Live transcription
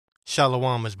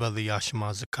Shalom is Brother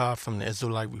Yashima Zakar from the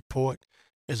Israelite Report,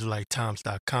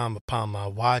 IsraeliteTimes.com. Upon my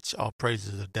watch, all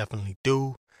praises are definitely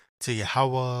due to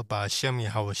Yahweh, Ba'ashem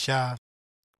Yahweh Shah.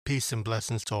 Peace and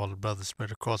blessings to all the brothers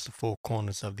spread across the four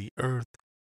corners of the earth,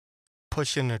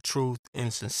 pushing the truth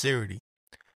in sincerity.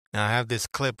 Now, I have this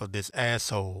clip of this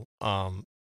asshole,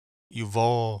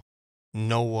 Yuval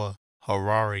Noah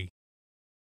Harari,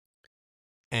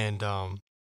 and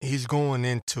he's going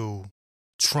into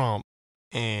Trump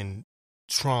and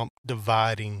Trump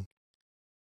dividing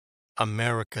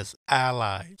America's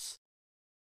allies.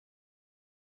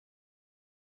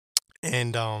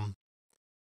 And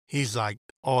he's like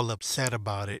all upset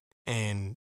about it,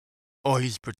 and or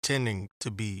he's pretending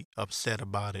to be upset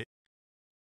about it.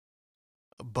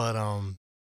 But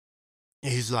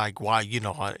he's like, why,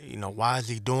 why is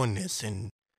he doing this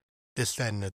and this,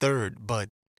 that, and the third? But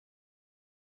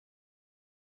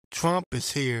Trump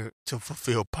is here to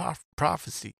fulfill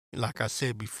prophecy. Like I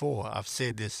said before, I've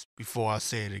said this before, I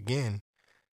say it again.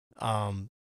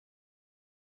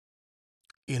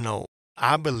 You know,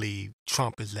 I believe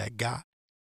Trump is that guy.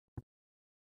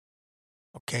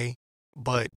 Okay?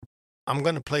 But I'm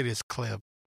going to play this clip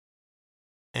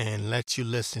and let you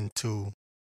listen to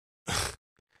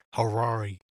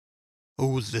Harari, who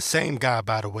was the same guy,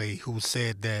 by the way, who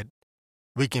said that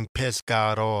we can piss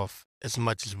God off as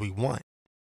much as we want.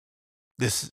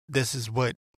 This is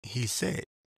what he said.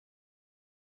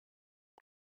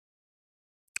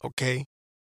 Okay?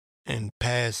 In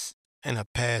a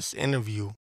past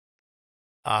interview,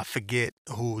 I forget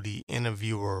who the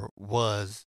interviewer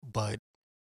was, but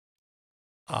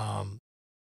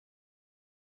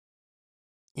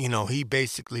he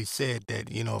basically said that,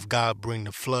 if God bring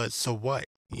the flood, so what?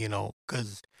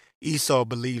 Because Esau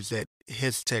believes that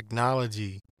his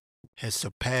technology has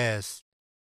surpassed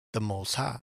the Most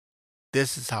High.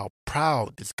 This is how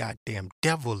proud this goddamn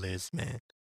devil is, man.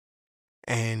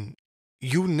 And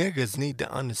you niggas need to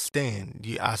understand,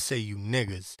 I say you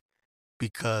niggas,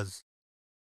 because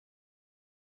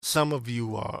some of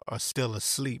you are still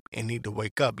asleep and need to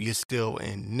wake up. You're still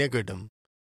in niggerdom,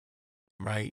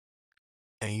 right?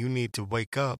 And you need to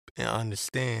wake up and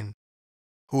understand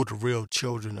who the real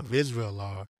children of Israel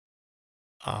are.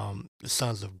 The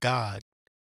sons of God,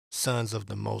 sons of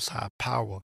the Most High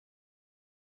Power,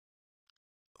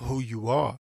 who you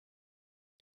are.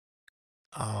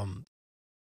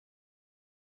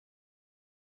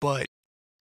 But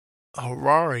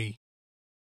Harari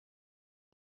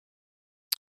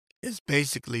is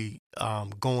basically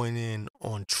going in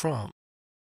on Trump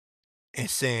and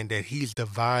saying that he's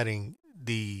dividing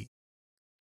the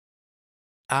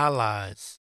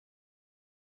allies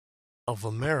of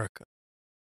America,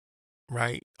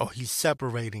 right? Or he's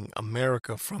separating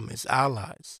America from his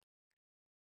allies.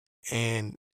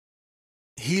 And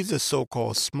he's a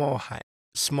so-called small hat.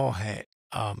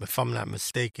 If I'm not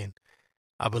mistaken.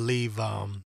 I believe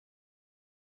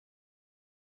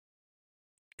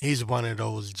he's one of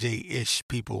those J-ish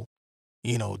people,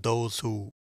 those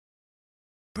who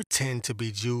pretend to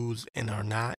be Jews and are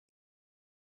not,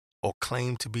 or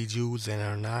claim to be Jews and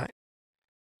are not.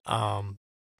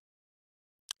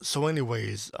 So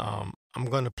anyways, I'm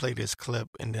going to play this clip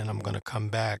and then I'm going to come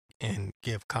back and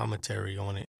give commentary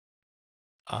on it.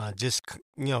 Just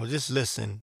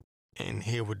listen and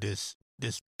hear what this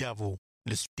devil,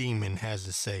 this demon has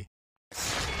to say.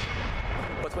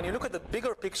 But when you look at the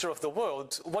bigger picture of the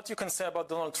world, what you can say about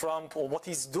Donald Trump or what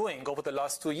he's doing over the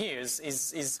last 2 years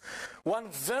is one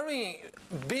very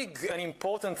big and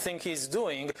important thing he's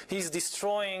doing. He's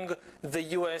destroying the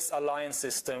US alliance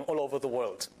system all over the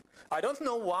world. I don't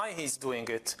know why he's doing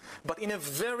it, but in a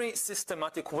very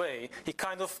systematic way,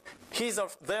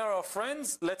 they are our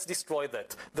friends, let's destroy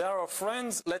that. They are our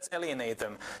friends, let's alienate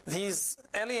them. He's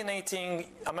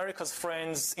alienating America's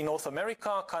friends in North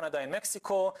America, Canada and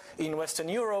Mexico, in Western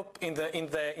Europe, in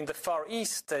the Far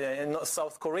East, in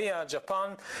South Korea,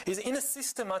 Japan. He's in a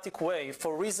systematic way,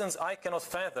 for reasons I cannot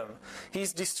fathom.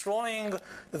 He's destroying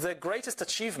the greatest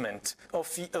achievement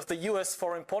of the US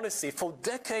foreign policy for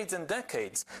decades and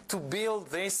decades, to build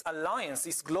this alliance,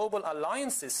 this global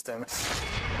alliance system.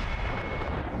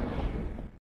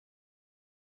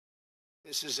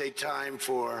 This is a time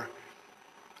for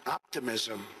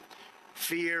optimism.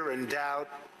 Fear and doubt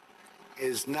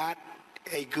is not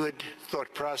a good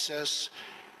thought process,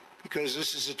 because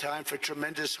this is a time for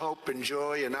tremendous hope and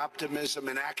joy and optimism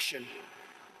and action.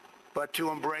 But to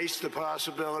embrace the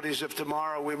possibilities of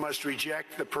tomorrow, we must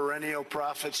reject the perennial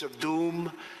prophets of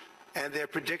doom and their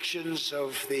predictions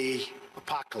of the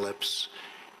apocalypse.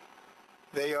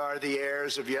 They are the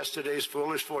heirs of yesterday's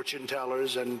foolish fortune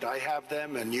tellers, and I have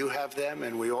them, and you have them,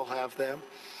 and we all have them.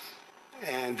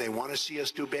 and they want to see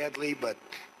us do badly, but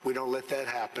we don't let that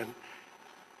happen.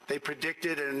 They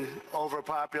predicted an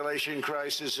overpopulation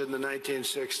crisis in the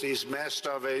 1960s, mass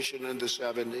starvation in the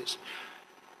 70s,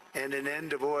 and an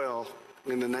end of oil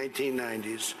in the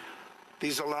 1990s.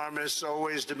 These alarmists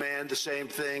always demand the same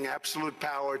thing: absolute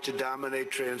power to dominate,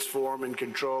 transform, and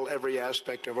control every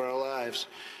aspect of our lives.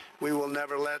 We will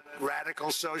never let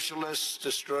radical socialists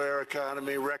destroy our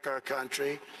economy, wreck our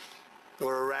country,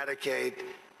 or eradicate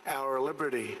our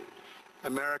liberty.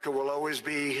 America will always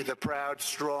be the proud,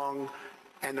 strong,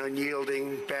 and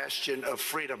unyielding bastion of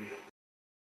freedom.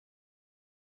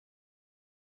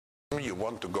 You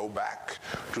want to go back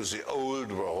to the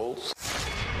old world.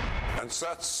 And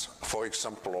that's, for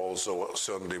example, also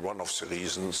certainly one of the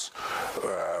reasons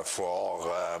for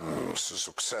the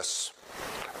success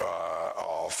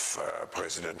of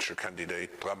presidential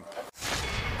candidate Trump.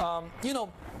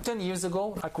 10 years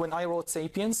ago, like when I wrote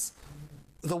 *Sapiens*,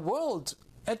 the world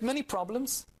had many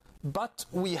problems, but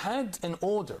we had an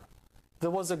order.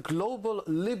 There was a global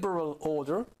liberal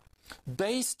order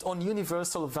based on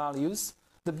universal values.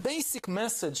 The basic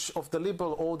message of the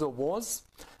liberal order was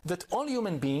that all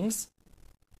human beings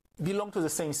belong to the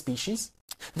same species.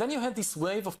 Then you had this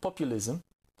wave of populism,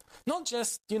 not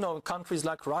just, countries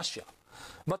like Russia,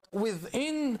 but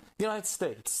within the United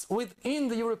States, within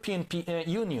the European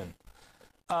Union,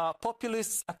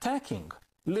 populists attacking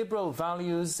liberal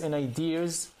values and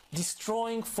ideas,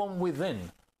 destroying from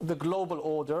within the global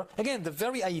order. Again, the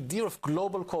very idea of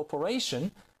global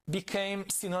cooperation became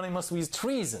synonymous with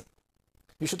treason.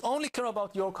 You should only care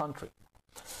about your country.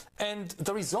 And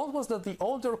the result was that the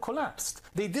order collapsed.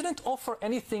 They didn't offer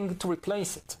anything to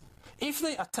replace it. If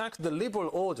they attacked the liberal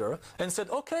order and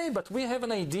said, okay, but we have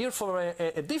an idea for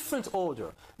a different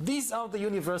order. These are the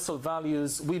universal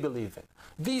values we believe in.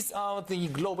 These are the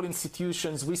global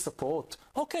institutions we support.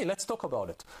 Okay, let's talk about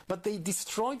it. But they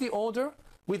destroyed the order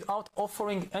without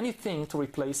offering anything to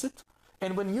replace it.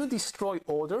 And when you destroy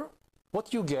order,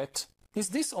 what you get is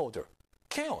disorder,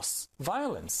 chaos,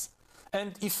 violence.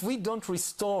 And if we don't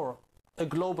restore a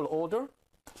global order,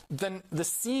 then the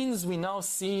scenes we now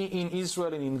see in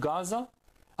Israel and in Gaza,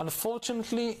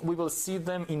 unfortunately, we will see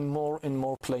them in more and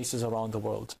more places around the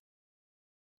world.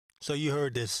 So you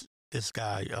heard this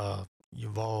guy,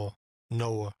 Yuval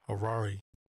Noah Harari,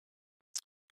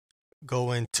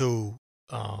 go into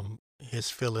his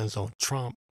feelings on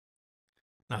Trump.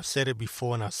 And I've said it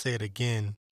before and I'll say it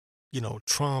again.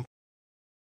 Trump,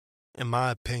 in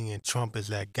my opinion, Trump is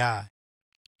that guy.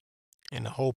 And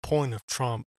the whole point of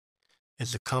Trump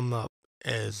is to come up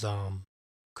as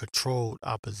controlled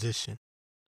opposition,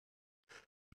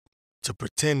 to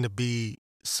pretend to be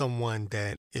someone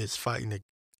that is fighting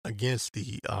against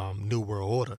the New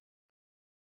World Order.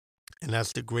 And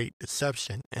that's the great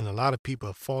deception. And a lot of people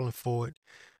are falling for it.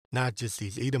 Not just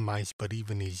these Edomites, but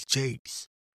even these Jakes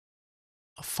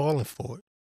are falling for it.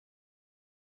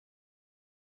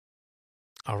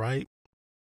 All right?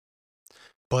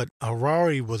 But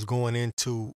Harari was going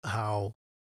into how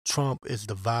Trump is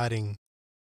dividing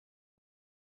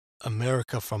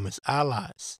America from its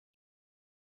allies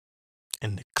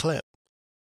in the clip.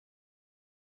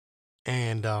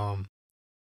 And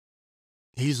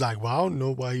he's like, well, I don't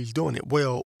know why he's doing it.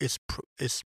 Well, it's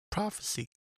prophecy.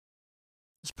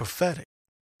 It's prophetic.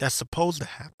 That's supposed to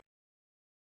happen.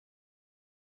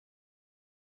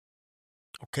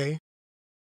 Okay?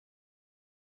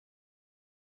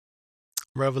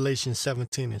 Revelation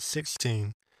 17 and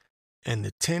 16. And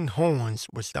the 10 horns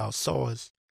which thou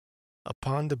sawest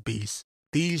upon the beast,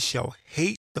 these shall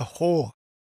hate the whore.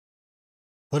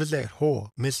 What is that whore?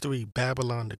 Mystery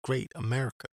Babylon the Great,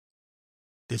 America.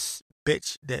 This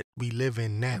bitch that we live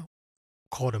in now,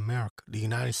 called America, the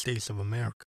United States of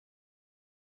America.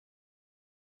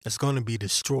 It's going to be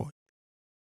destroyed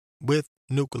with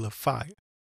nuclear fire.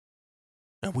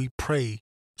 And we pray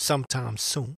sometime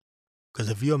soon. Because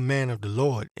if you're a man of the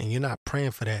Lord and you're not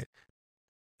praying for that,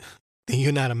 then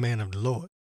you're not a man of the Lord.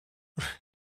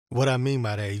 What I mean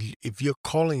by that, if you're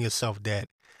calling yourself that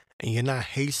and you're not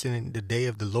hastening the day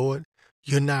of the Lord,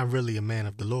 you're not really a man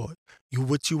of the Lord.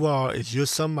 What you are is you're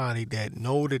somebody that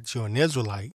know that you're an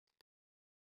Israelite,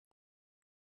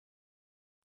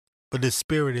 but the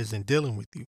Spirit isn't dealing with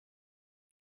you.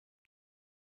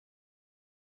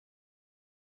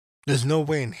 There's no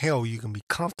way in hell you can be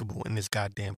comfortable in this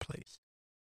goddamn place.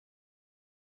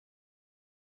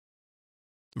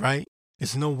 Right?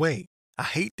 There's no way. I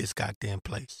hate this goddamn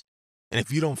place. And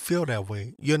if you don't feel that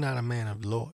way, you're not a man of the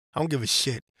Lord. I don't give a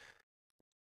shit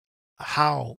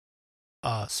how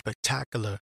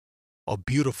spectacular or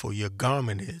beautiful your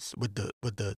garment is with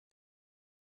the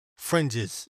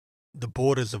fringes the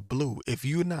borders of blue. If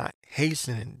you're not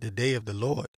hastening the day of the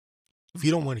Lord, if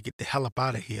you don't want to get the hell up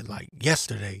out of here like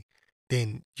yesterday,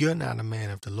 then you're not a man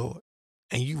of the Lord.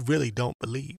 And you really don't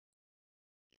believe.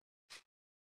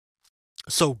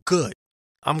 So good.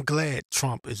 I'm glad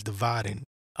Trump is dividing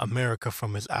America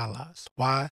from his allies.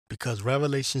 Why? Because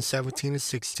Revelation 17 and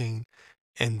 16,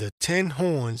 and the 10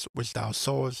 horns which thou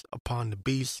sawest upon the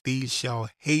beast, these shall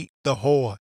hate the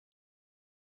whore.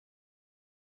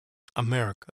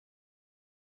 America.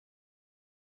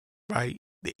 Right?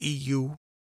 The EU,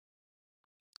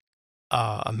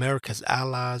 America's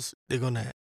allies, they're going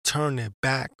to turn their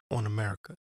back on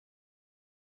America.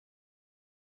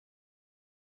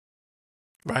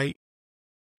 Right?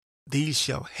 These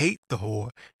shall hate the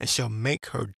whore, and shall make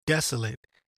her desolate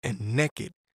and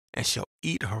naked, and shall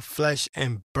eat her flesh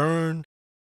and burn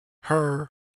her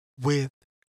with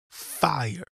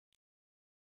fire.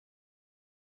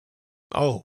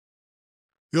 Oh,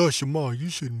 yo, Shamar, you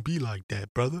shouldn't be like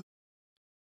that, brother.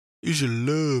 You should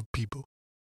love people.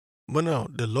 But no,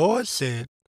 the Lord said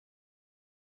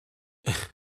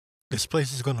this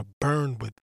place is going to burn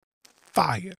with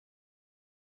fire.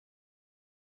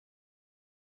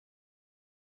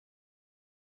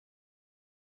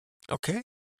 Okay?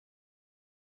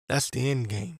 That's the end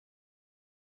game.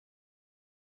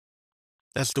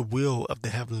 That's the will of the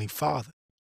Heavenly Father.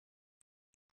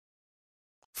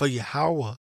 For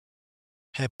Yahweh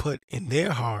had put in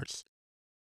their hearts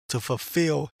to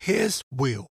fulfill his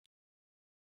will.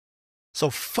 So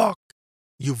fuck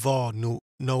Yuval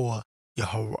Noah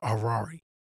Harari.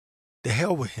 The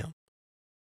hell with him.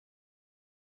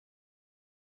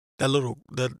 That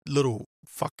little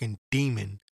fucking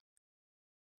demon,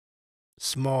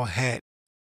 small hat,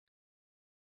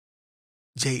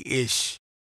 J-ish,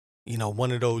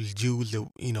 one of those Jews that,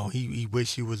 he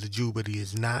wish he was a Jew, but he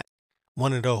is not.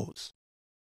 One of those.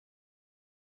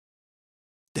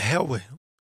 The hell with him.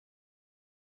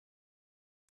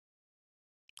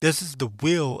 This is the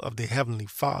will of the Heavenly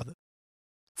Father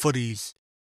for these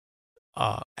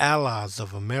allies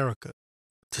of America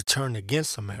to turn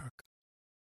against America.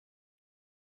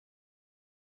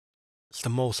 It's the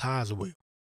Most High's will.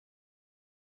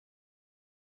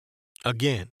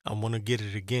 Again, I want to get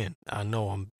it again. I know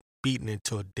I'm beating it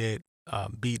into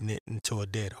a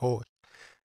dead horse.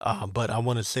 But I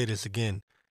want to say this again.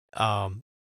 And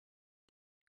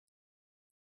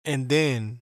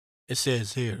then it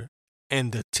says here,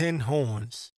 and the 10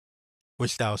 horns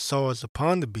which thou sawest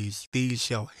upon the beast, these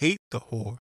shall hate the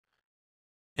whore,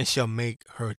 and shall make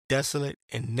her desolate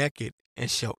and naked,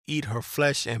 and shall eat her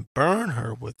flesh and burn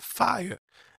her with fire.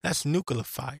 That's nuclear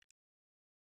fire.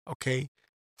 Okay?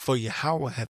 For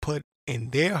Yahweh hath put in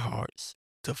their hearts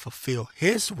to fulfill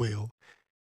his will,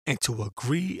 and to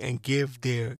agree and give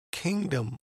their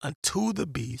kingdom unto the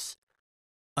beast,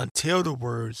 until the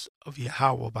words of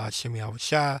Yahweh by Shem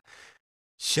Yahushua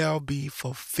shall be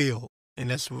fulfilled.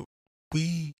 And that's what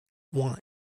we want.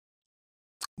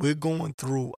 We're going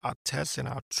through our tests and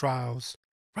our trials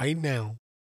right now,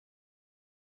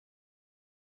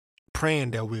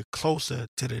 praying that we're closer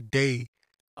to the day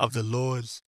of the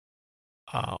Lord's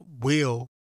will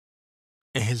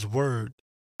and his word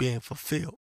being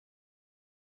fulfilled.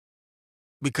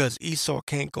 Because Esau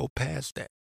can't go past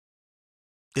that.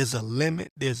 There's a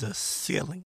limit, there's a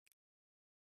ceiling.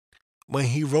 When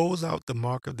he rolls out the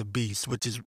mark of the beast, which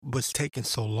was taking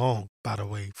so long, by the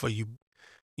way, for you,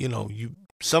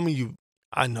 some of you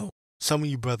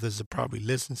brothers are probably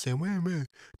listening saying, wait a minute,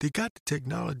 they got the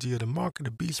technology of the mark of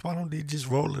the beast, why don't they just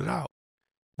roll it out?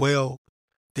 Well,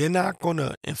 they're not going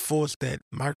to enforce that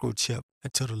microchip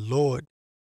until the Lord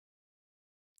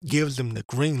gives them the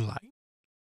green light,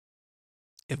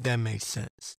 if that makes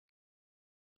sense.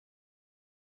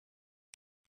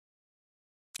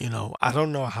 I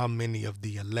don't know how many of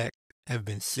the elect have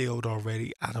been sealed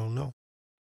already. I don't know.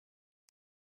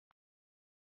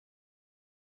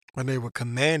 But they were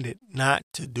commanded not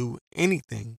to do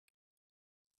anything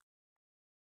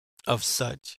of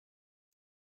such,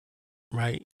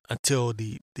 right? Until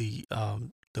the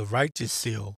righteous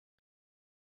seal,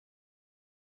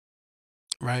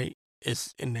 right,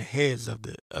 is in the heads of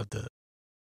the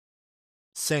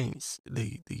saints,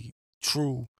 the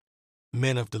true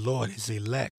men of the Lord, his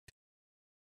elect.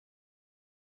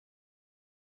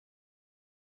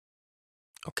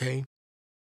 Okay?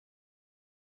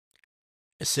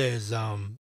 It says,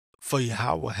 for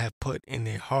Yahweh hath put in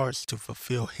their hearts to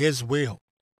fulfill his will,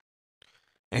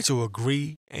 and to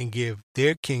agree and give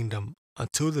their kingdom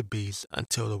unto the beast,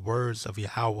 until the words of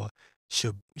Yahweh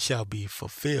shall be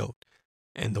fulfilled.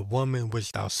 And the woman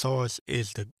which thou sawest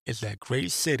is that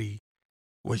great city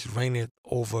which reigneth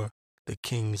over the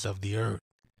kings of the earth.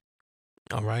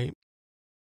 All right.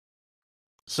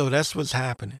 So that's what's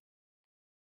happening.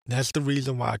 That's the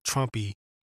reason why Trumpy,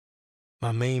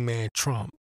 my main man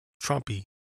Trumpy,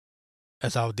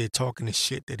 is out there talking the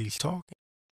shit that he's talking.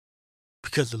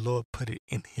 Because the Lord put it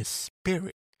in his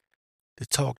spirit to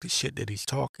talk the shit that he's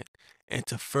talking and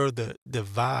to further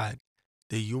divide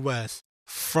the U.S.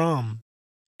 from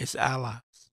its allies.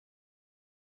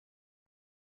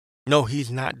 No,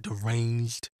 he's not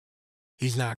deranged.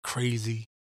 He's not crazy.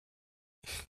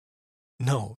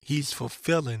 No, he's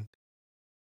fulfilling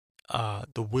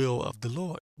the will of the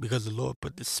Lord because the Lord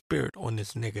put the spirit on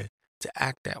this nigga to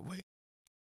act that way,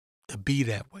 to be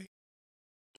that way,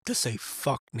 to say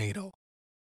fuck NATO.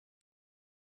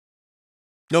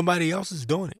 Nobody else is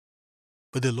doing it,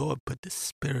 but the Lord put the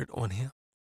spirit on him.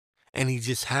 And he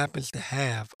just happens to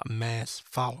have a mass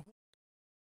following,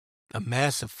 a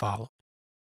massive following.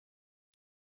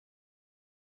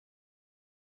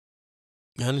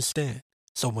 You understand?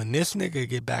 So when this nigga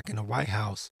get back in the White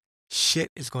House, shit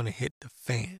is going to hit the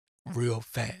fan real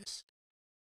fast.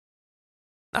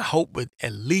 I hope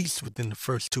at least within the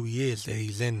first 2 years that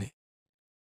he's in there.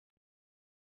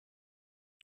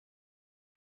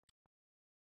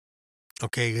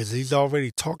 Okay, because he's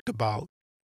already talked about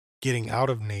getting out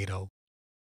of NATO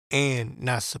and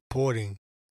not supporting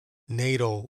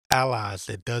NATO allies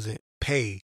that doesn't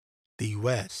pay the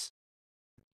U.S.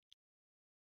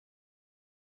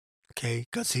 Okay,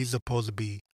 because he's supposed to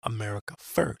be America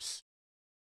first.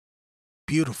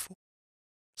 Beautiful.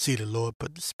 See, the Lord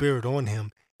put the spirit on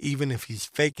him. Even if he's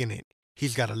faking it,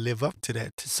 he's got to live up to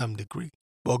that to some degree.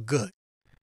 Well, good.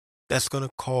 That's going to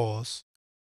cause,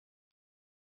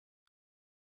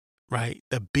 right,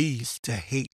 the beast to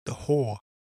hate the whore.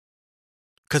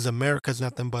 Because America's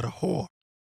nothing but a whore.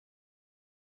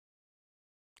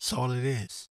 That's all it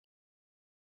is.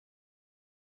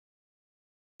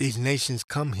 These nations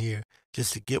come here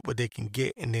just to get what they can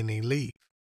get and then they leave.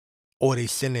 Or they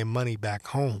send their money back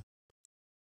home.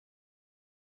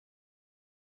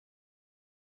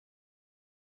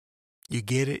 You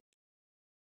get it?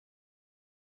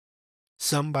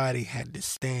 Somebody had to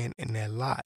stand in that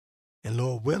lot. And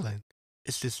Lord willing,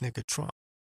 it's this nigga Trump.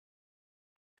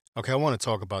 Okay, I want to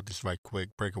talk about this right quick,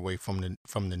 break away from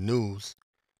the news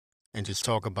and just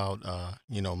talk about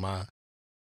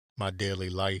my daily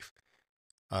life.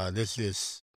 There's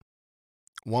this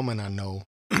woman I know,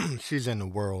 she's in the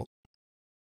world.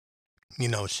 You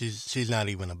know, she's not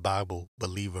even a Bible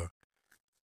believer.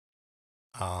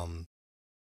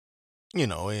 You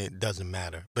know, it doesn't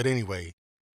matter. But anyway,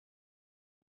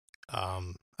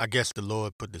 I guess the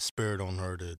Lord put the spirit on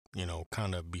her to,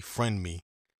 kind of befriend me.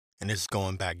 And it's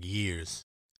going back years,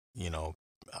 I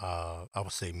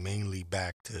would say mainly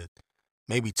back to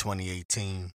maybe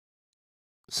 2018,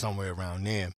 somewhere around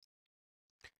there.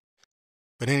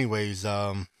 But anyways,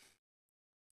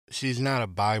 she's not a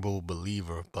Bible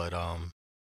believer, but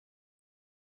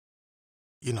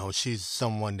she's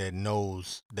someone that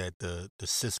knows that the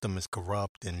system is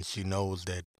corrupt, and she knows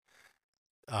that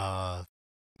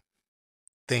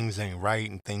things ain't right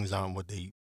and things aren't what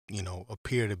they,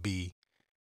 appear to be.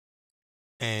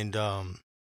 And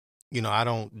I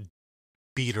don't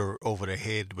beat her over the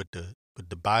head with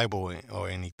the Bible or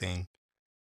anything.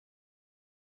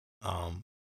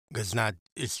 Because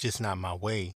it's just not my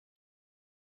way.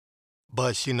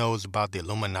 But she knows about the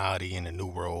Illuminati and the New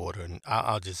World Order, and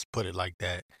I'll just put it like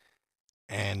that.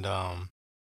 And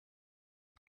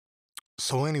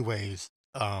so, anyways,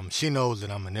 she knows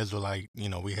that I'm an Israelite.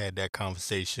 We had that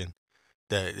conversation.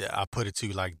 That I put it to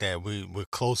you like that. We're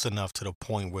close enough to the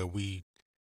point where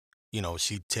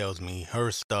she tells me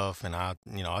her stuff, and I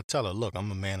tell her, look,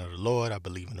 I'm a man of the Lord. I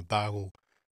believe in the Bible.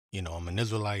 I'm an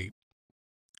Israelite.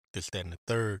 This, that, and the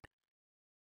third.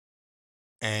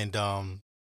 And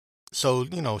so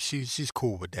she's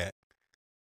cool with that.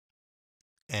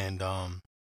 And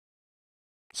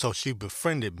so she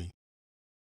befriended me.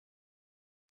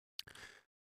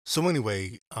 So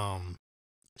anyway,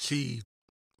 she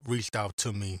reached out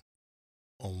to me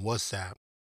on WhatsApp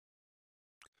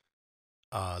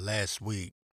last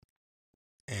week,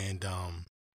 and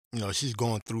she's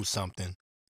going through something,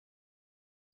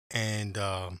 and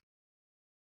I,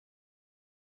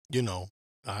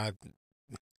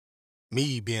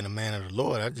 me being a man of the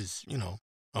Lord, I just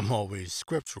I'm always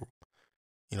scriptural.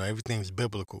 Everything's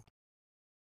biblical,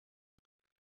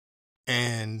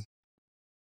 and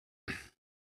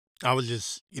I was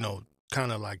just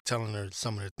kind of like telling her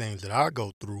some of the things that I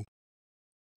go through,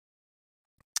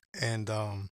 and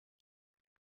there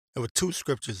were two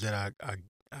scriptures that I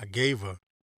gave her,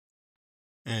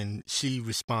 and she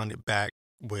responded back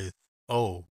with,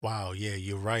 "Oh, wow, yeah,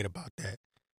 you're right about that."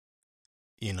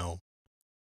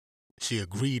 she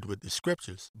agreed with the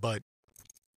scriptures. But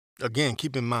again,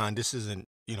 keep in mind, this isn't,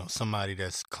 somebody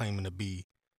that's claiming to be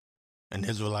an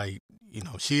Israelite.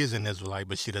 She is an Israelite,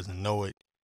 but she doesn't know it.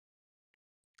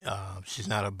 She's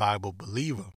not a Bible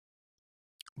believer.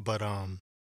 But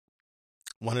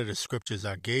one of the scriptures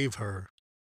I gave her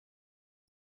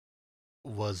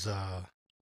was,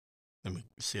 let me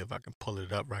see if I can pull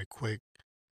it up right quick.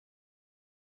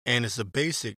 And it's a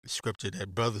basic scripture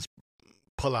that brothers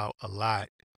pull out a lot.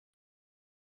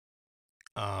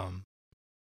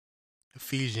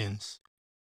 Ephesians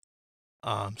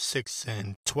 6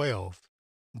 and 12.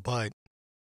 But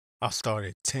I'll start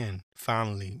at 10.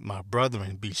 Finally, my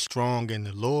brethren, be strong in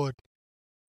the Lord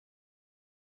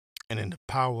and in the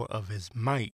power of his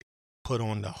might. Put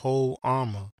on the whole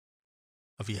armor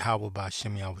of Yahweh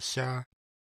B'Shem Yahushua,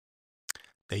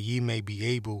 that ye may be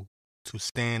able to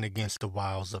stand against the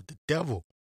wiles of the devil.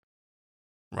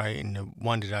 Right? And the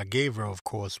one that I gave her, of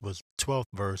course, was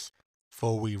 12th verse.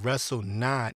 For we wrestle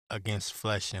not against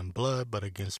flesh and blood, but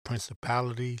against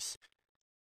principalities,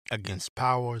 against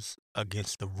powers,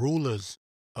 against the rulers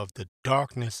of the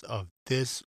darkness of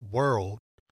this world,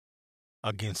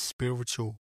 against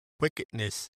spiritual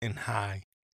wickedness in high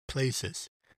places.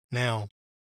 Now,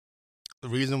 the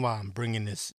reason why I'm bringing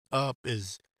this up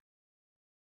is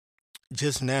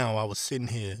just now I was sitting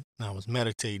here and I was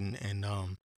meditating, and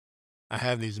I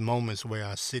have these moments where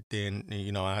I sit there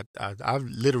and I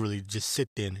literally just sit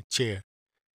there in a chair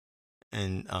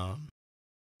and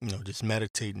just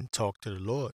meditate and talk to the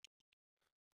Lord.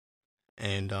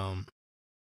 And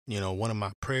one of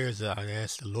my prayers that I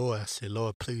asked the Lord, I said,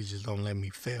 Lord, please just don't let me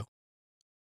fail.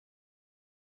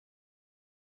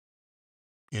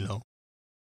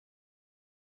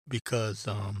 Because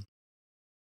I'm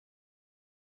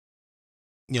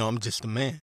just a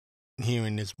man here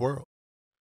in this world.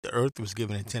 The earth was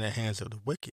given into the hands of the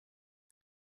wicked.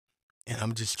 And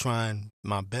I'm just trying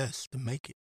my best to make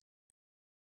it.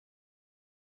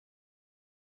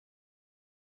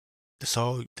 That's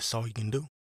all you can do.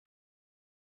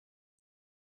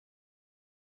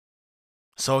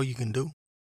 That's all you can do.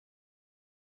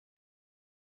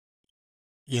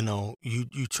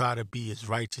 You try to be as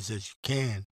righteous as you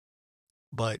can,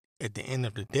 but at the end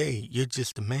of the day, you're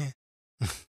just a man.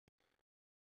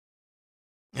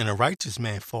 And a righteous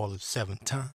man falleth 7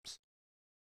 times,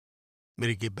 but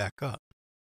he get back up.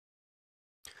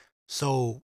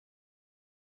 So,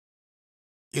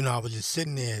 I was just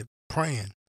sitting there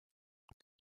praying,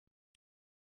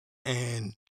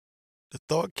 and the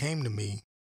thought came to me,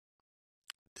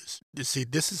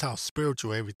 this is how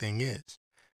spiritual everything is.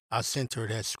 I sent her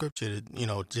that scripture,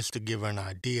 just to give her an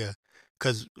idea,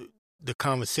 because the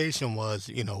conversation was,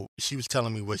 she was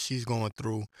telling me what she's going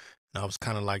through, and I was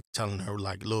kind of like telling her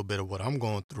like a little bit of what I'm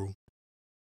going through,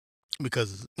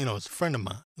 because, it's a friend of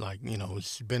mine, like,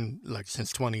 it's been like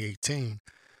since 2018,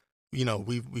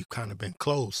 we've kind of been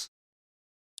close.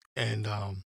 And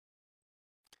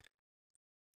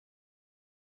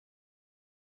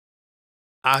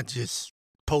I just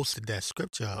posted that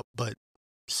scripture up, but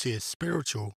see, it's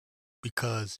spiritual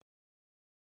because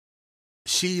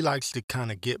she likes to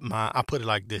kind of get I put it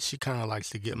like this, she kind of likes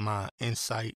to get my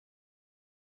insight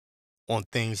on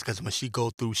things, because when she go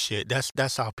through shit,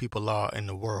 that's how people are in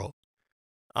the world.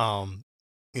 When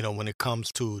it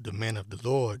comes to the men of the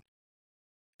Lord,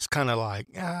 it's kind of like,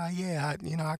 yeah,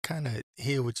 I kind of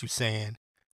hear what you're saying,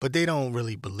 but they don't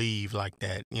really believe like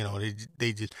that.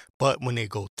 They just, but when they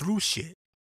go through shit,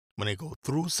 when they go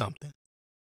through something,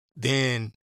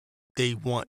 then they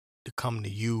want to come to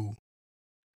you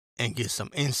and get some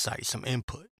insight, some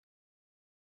input.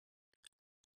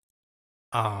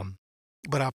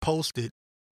 But I posted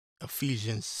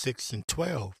Ephesians 6 and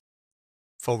 12.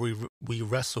 For we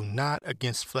wrestle not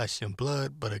against flesh and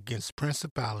blood, but against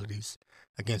principalities,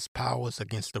 against powers,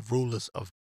 against the rulers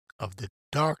of the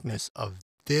darkness of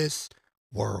this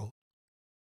world,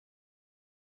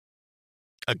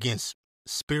 against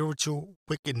spiritual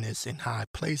wickedness in high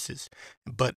places.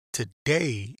 But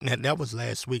today, now that was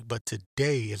last week, but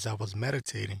today, as I was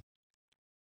meditating,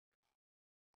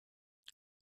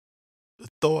 the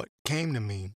thought came to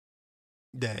me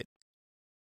that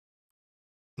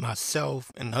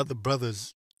myself and other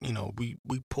brothers, we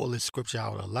pull this scripture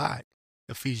out a lot,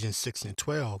 Ephesians 6 and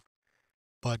 12.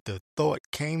 But the thought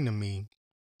came to me,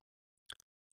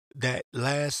 that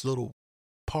last little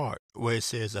part where it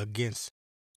says against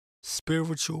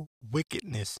spiritual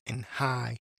wickedness in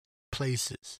high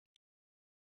places.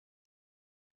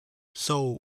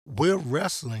 So we're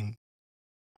wrestling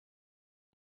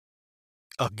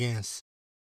against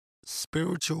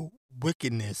spiritual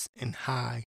wickedness in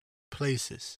high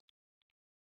places.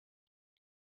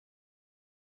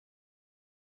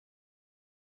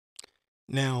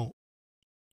 Now,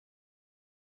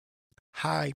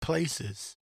 high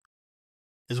places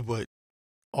is what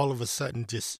all of a sudden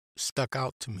just stuck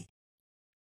out to me.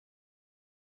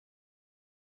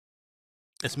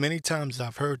 As many times as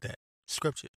I've heard that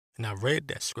scripture and I read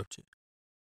that scripture,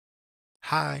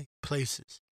 high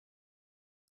places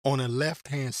on the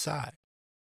left-hand side.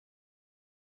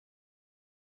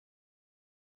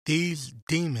 These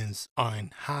demons are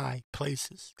in high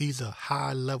places. These are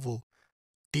high-level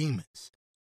demons,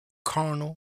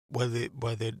 carnal, whether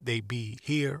they be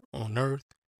here on earth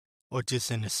or just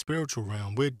in the spiritual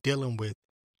realm. We're dealing with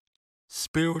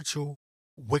spiritual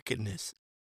wickedness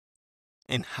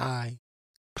in high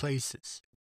places.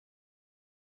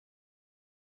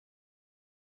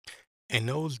 And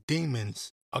those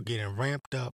demons are getting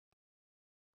ramped up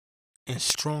and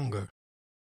stronger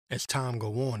as time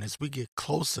go on, as we get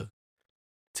closer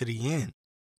to the end.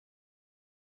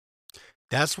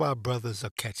 That's why brothers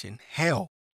are catching hell.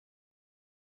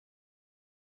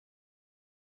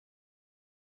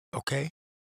 Okay?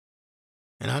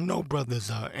 And I know brothers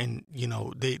are, and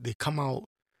they come out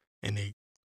and they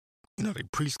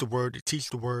preach the word, they teach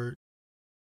the word,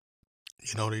 they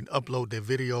upload their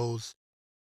videos,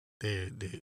 they're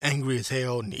angry as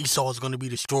hell, and Esau is going to be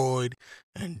destroyed,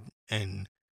 and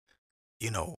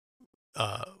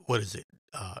what is it?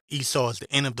 Esau is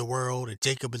the end of the world, and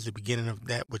Jacob is the beginning of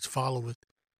that which followeth.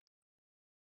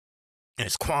 And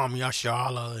it's Kwam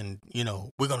Yasharala, and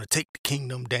we're going to take the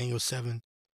kingdom, Daniel 7.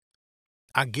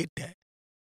 I get that.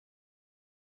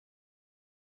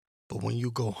 But when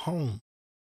you go home,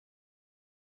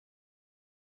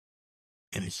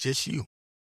 and it's just you,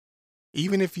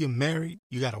 even if you're married,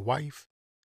 you got a wife,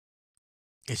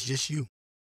 it's just you.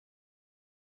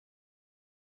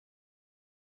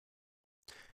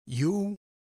 You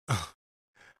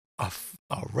are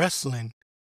wrestling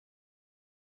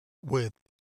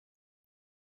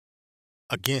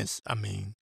against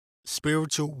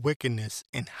spiritual wickedness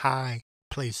in high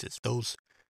places. Those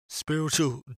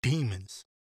spiritual demons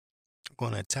are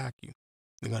going to attack you.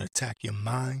 They're going to attack your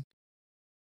mind,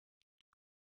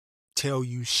 tell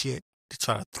you shit to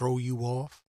try to throw you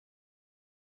off.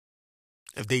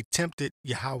 If they tempted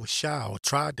Yahweh Shah, or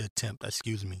tried to attempt,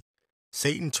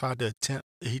 Satan tried to attempt,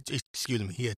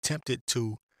 he attempted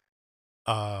to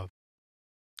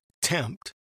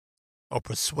tempt or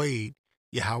persuade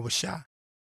Yahweh Shah.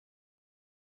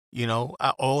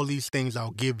 All these things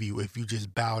I'll give you if you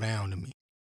just bow down to me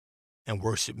and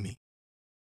worship me.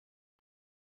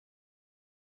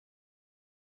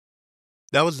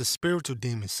 That was the spiritual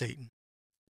demon, Satan.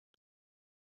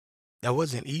 That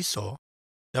wasn't Esau.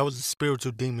 That was the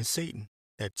spiritual demon, Satan,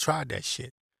 that tried that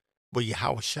shit with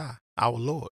Yahweh Shah, our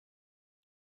Lord.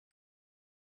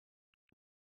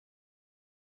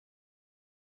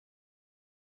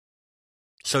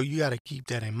 So you got to keep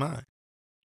that in mind.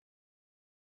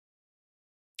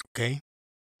 Okay?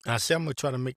 And I said I'm going to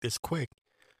try to make this quick,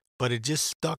 but it just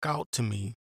stuck out to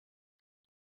me.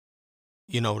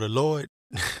 The Lord,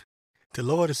 the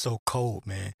Lord is so cold,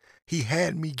 man. He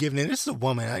had me giving it. This is a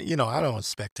woman, I don't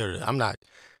expect her I'm not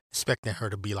expecting her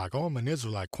to be like, oh, I'm an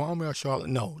Israelite, Kwame or Charlotte.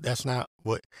 No, that's not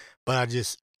what, but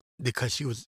because she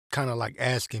was kind of like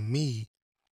asking me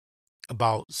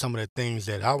about some of the things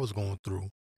that I was going through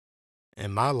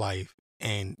in my life.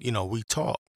 And, we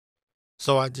talked.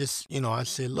 So I just, I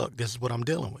said, look, this is what I'm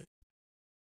dealing with.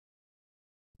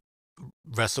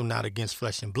 Wrestle not against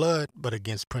flesh and blood, but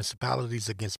against principalities,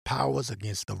 against powers,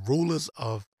 against the rulers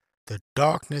of the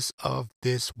darkness of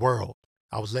this world.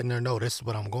 I was letting her know this is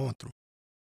what I'm going through.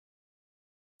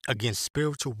 Against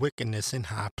spiritual wickedness in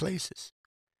high places.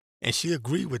 And she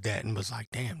agreed with that and was like,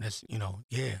 damn, that's,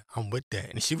 yeah, I'm with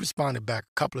that. And she responded back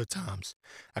a couple of times.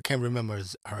 I can't remember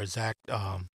her exact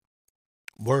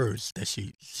words that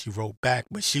she wrote back,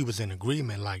 but she was in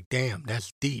agreement, like, damn,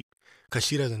 that's deep. Because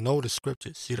she doesn't know the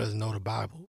scriptures. She doesn't know the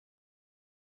Bible.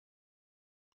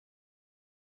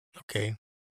 Okay?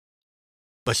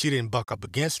 But she didn't buck up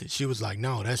against it. She was like,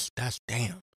 no, that's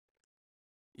damn.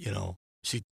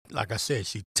 She, like I said,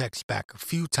 she texts back a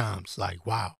few times, like,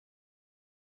 wow.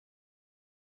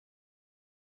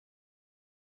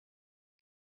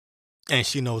 And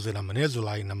she knows that I'm an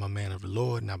Israelite and I'm a man of the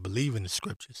Lord and I believe in the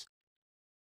scriptures.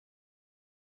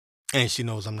 And she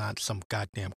knows I'm not some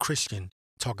goddamn Christian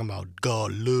talking about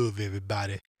God love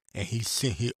everybody and he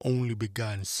sent his only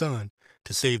begotten son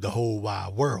to save the whole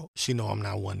wide world. She know I'm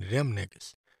not one of them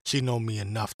niggas. She know me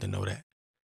enough to know that.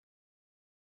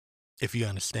 If you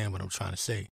understand what I'm trying to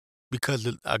say. Because,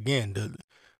 again,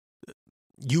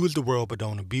 use the world but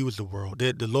don't abuse the world.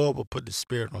 The Lord will put the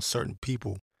spirit on certain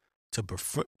people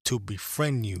to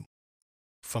befriend you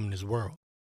from this world.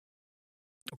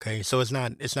 Okay, so it's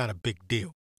not a big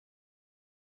deal.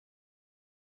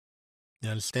 You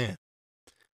understand?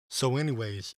 So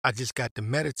anyways, I just got to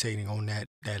meditating on that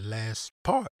last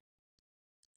part.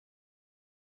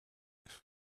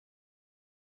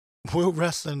 We're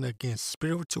wrestling against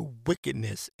spiritual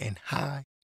wickedness in high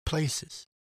places.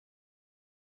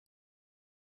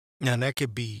 Now that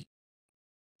could be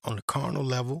on the carnal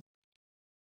level.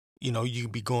 You know, you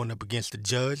could be going up against the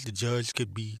judge. The judge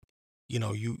could be, you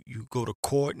know, you go to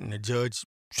court and the judge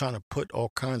trying to put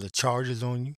all kinds of charges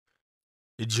on you.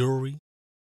 The jury,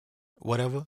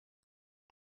 whatever.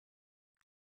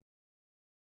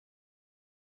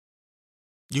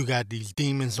 You got these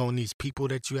demons on these people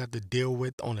that you have to deal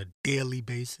with on a daily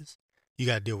basis. You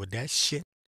got to deal with that shit.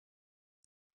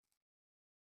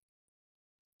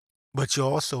 But you're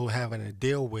also having to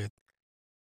deal with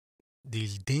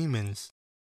these demons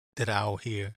that are out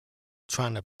here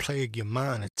trying to plague your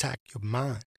mind, attack your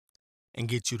mind, and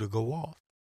get you to go off.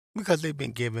 Because they've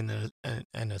been given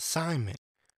an assignment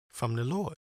from the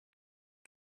Lord.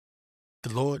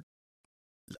 The Lord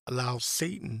allows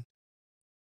Satan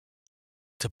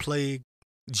to plague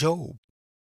Job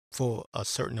for a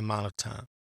certain amount of time.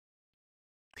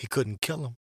 He couldn't kill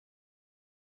him,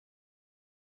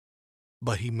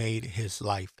 but he made his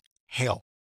life hell.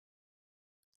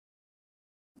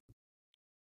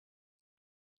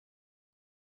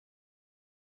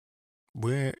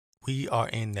 We are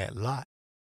in that lot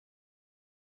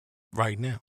right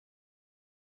now.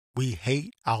 We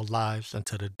hate our lives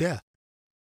unto the death.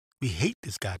 We hate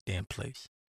this goddamn place.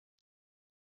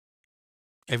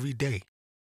 Every day,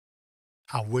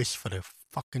 I wish for the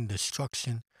fucking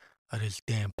destruction of this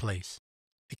damn place.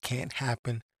 It can't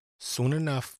happen soon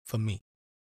enough for me.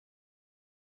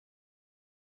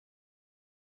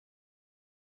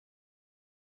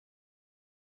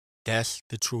 That's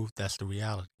the truth. That's the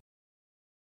reality.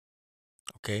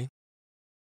 Okay?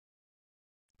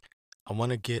 I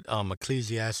want to get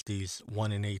Ecclesiastes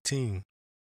 1 and 18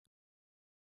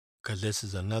 because this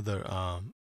is another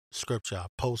scripture I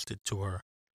posted to her.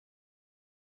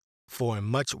 For in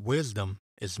much wisdom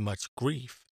is much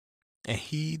grief, and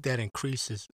he that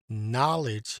increases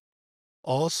knowledge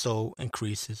also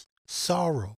increases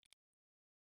sorrow.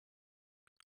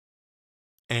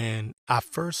 And I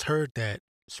first heard that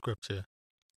scripture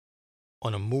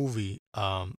on a movie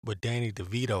with Danny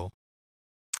DeVito.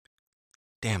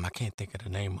 Damn, I can't think of the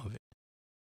name of it.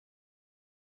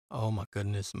 Oh my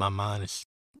goodness, my mind is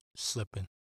slipping.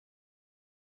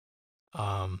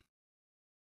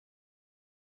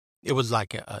 It was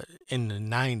like in the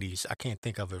 90s. I can't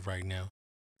think of it right now.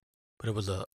 But it was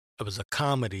a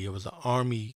comedy. It was an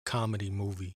army comedy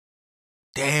movie.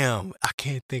 Damn, I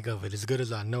can't think of it as good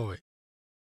as I know it.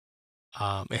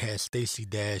 It had Stacey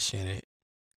Dash in it.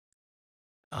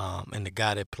 And the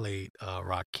guy that played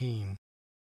Rakeem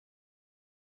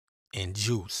in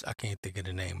Juice. I can't think of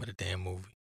the name of the damn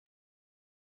movie.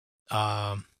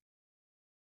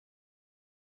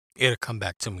 It'll come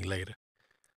back to me later.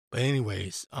 But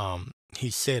anyways, he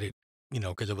said it, you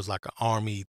know, because it was like an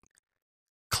army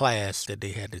class that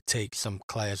they had to take, some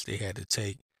class they had to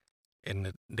take.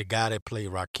 And the guy that played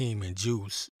Rakeem in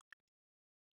Juice,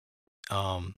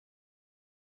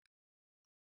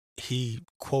 he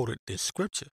quoted this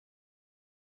scripture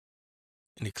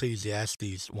in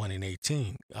Ecclesiastes 1 and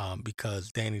 18,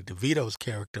 because Danny DeVito's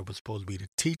character was supposed to be the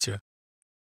teacher,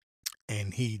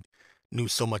 and he knew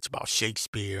so much about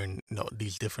Shakespeare and, you know,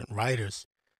 these different writers.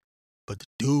 But the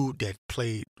dude that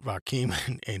played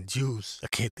Rakeem and Juice, I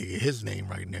can't think of his name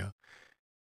right now.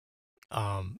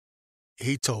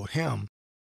 He told him,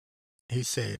 he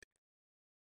said,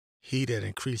 he that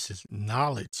increases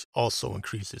knowledge also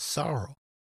increases sorrow.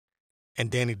 And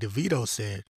Danny DeVito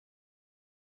said,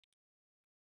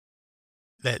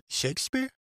 that Shakespeare?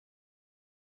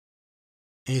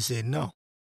 And he said, no,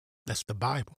 that's the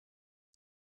Bible.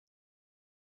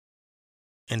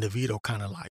 And DeVito kind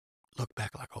of like looked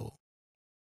back like, oh,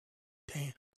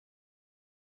 damn.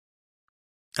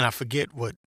 And I forget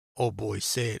what old boy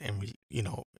said, and you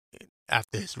know,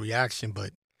 after his reaction, but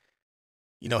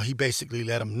you know, he basically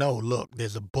let him know, look,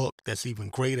 there's a book that's even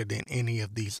greater than any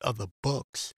of these other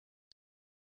books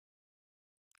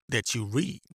that you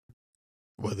read,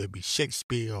 whether it be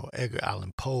Shakespeare or Edgar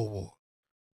Allan Poe or,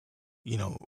 you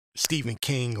know, Stephen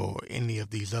King or any of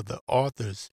these other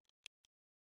authors.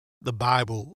 The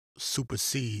Bible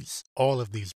supersedes all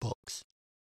of these books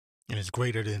and is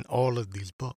greater than all of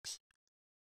these books,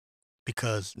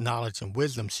 because knowledge and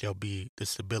wisdom shall be the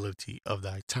stability of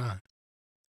thy time.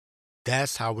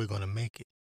 That's how we're going to make it.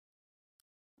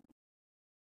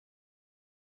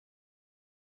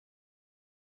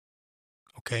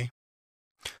 Okay?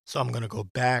 So I'm going to go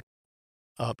back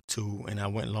up to, and I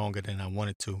went longer than I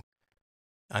wanted to.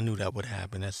 I knew that would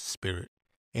happen. That's the spirit.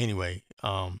 Anyway,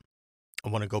 I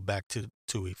want to go back to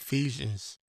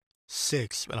Ephesians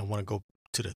 6, and I want to go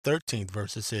to the 13th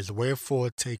verse. It says, "Wherefore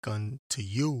take unto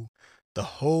you the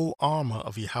whole armor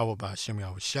of Yahweh by Hashem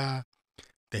Yahushua,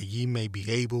 that ye may be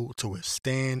able to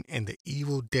withstand in the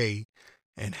evil day,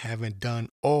 and having done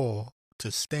all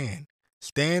to stand.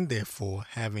 Stand therefore,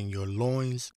 having your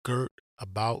loins girt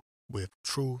about with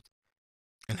truth,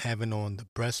 and having on the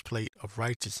breastplate of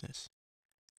righteousness,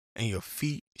 and your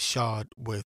feet shod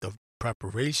with the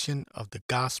preparation of the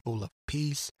gospel of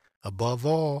peace, above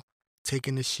all,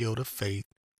 taking the shield of faith,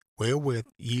 wherewith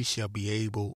ye shall be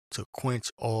able to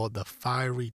quench all the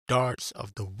fiery darts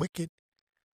of the wicked,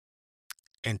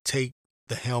 and take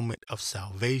the helmet of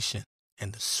salvation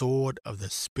and the sword of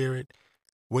the Spirit,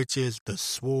 which is the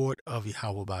sword of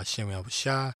Yahweh by Hashem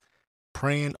Yahushua,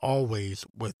 praying always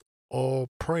with all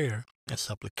prayer and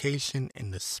supplication in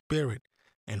the Spirit,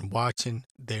 and watching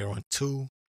thereunto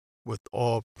with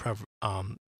all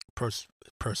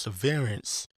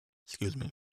perseverance,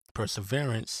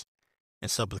 perseverance and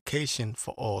supplication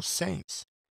for all saints,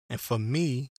 and for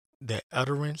me, that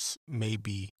utterance may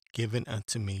be given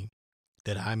unto me,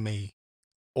 that I may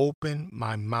open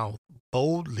my mouth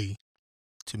boldly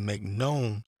to make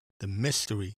known the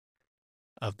mystery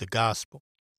of the gospel.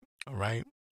 All right.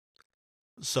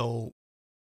 So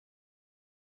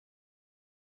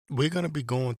we're going to be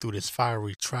going through this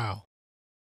fiery trial,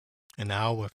 an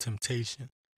hour of temptation.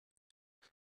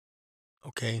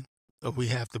 Okay. But we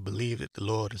have to believe that the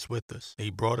Lord is with us.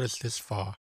 He brought us this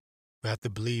far. We have to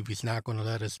believe he's not going to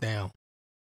let us down.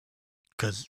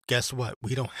 Because guess what?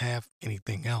 We don't have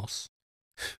anything else.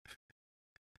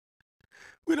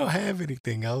 We don't have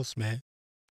anything else, man.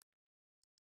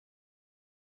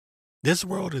 This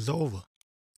world is over.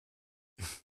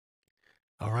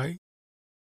 All right?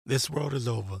 This world is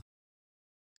over.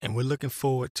 And we're looking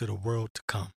forward to the world to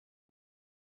come.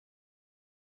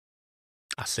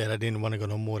 I said I didn't want to go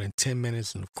no more than 10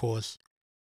 minutes. And of course,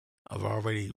 I've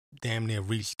already damn near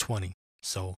reached 20.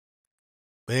 So,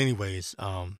 but anyways,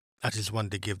 I just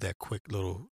wanted to give that quick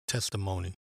little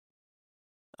testimony.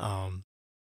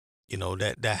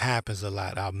 That happens a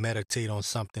lot. I'll meditate on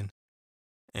something,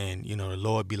 and the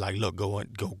Lord be like, "Look, go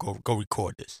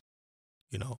record this."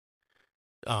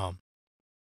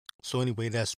 So anyway,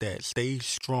 that's that. Stay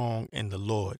strong in the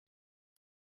Lord.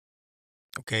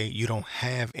 Okay, you don't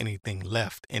have anything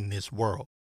left in this world.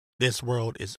 This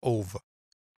world is over.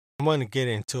 I want to get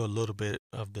into a little bit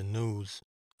of the news.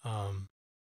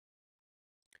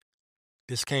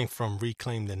 This came from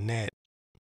Reclaim the Net.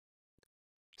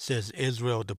 It says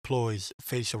Israel deploys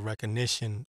facial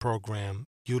recognition program,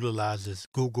 utilizes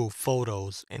Google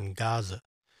Photos in Gaza.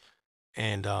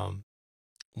 And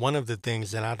one of the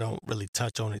things that I don't really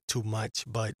touch on it too much,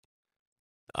 but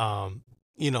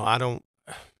I don't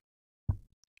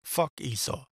fuck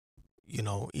Esau.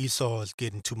 Esau is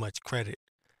getting too much credit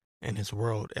in his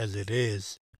world as it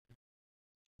is.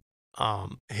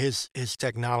 His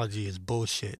technology is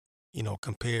bullshit,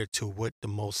 compared to what the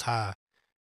Most High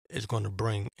is going to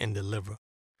bring and deliver.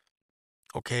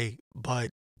 Okay,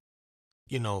 but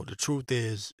the truth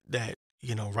is that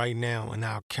right now in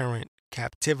our current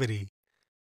captivity,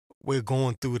 we're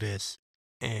going through this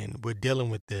and we're dealing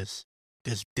with this.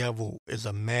 This devil is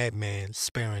a madman,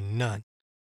 sparing none.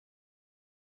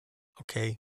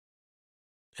 Okay,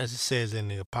 as it says in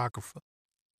the Apocrypha.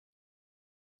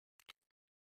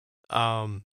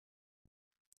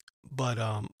 But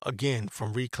again,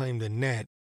 from Reclaim the Net,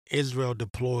 Israel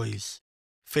deploys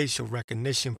facial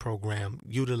recognition program,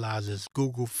 utilizes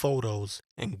Google Photos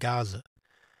in Gaza.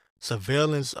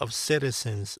 Surveillance of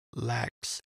citizens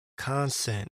lacks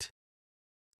consent,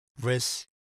 risks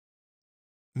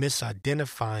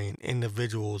misidentifying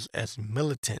individuals as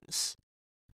militants.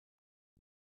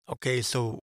 Okay,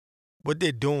 so what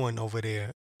they're doing over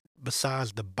there,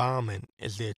 besides the bombing,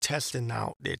 is they're testing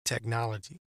out their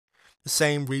technology. The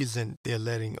same reason they're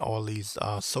letting all these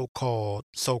so-called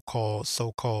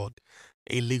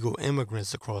illegal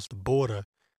immigrants across the border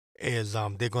is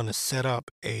they're going to set up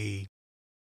a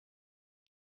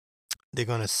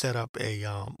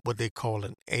what they call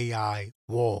an AI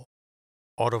wall,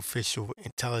 artificial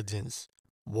intelligence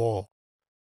wall.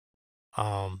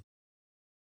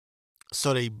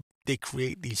 So they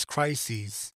create these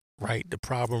crises, right? The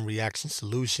problem, reaction,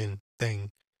 solution thing.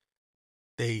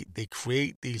 They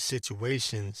create these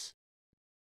situations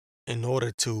in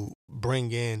order to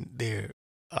bring in their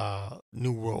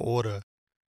New World Order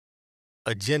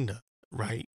agenda,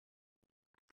 right?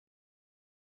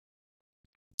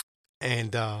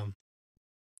 And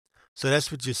So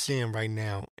that's what you're seeing right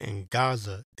now in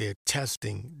Gaza. They're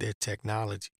testing their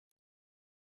technology.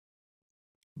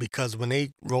 Because when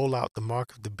they roll out the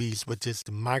mark of the beast, which is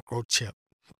the microchip,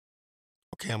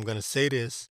 okay, I'm going to say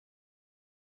this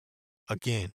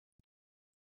again.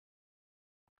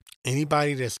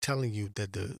 Anybody that's telling you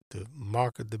that the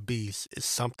mark of the beast is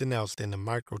something else than the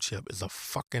microchip is a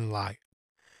fucking liar.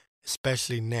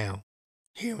 Especially now,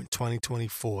 here in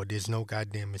 2024, there's no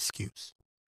goddamn excuse.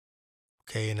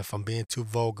 Okay, and if I'm being too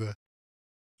vulgar,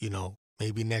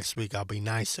 maybe next week I'll be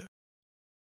nicer.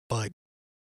 But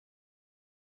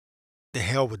the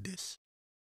hell with this.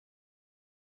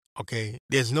 Okay,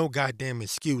 there's no goddamn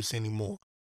excuse anymore.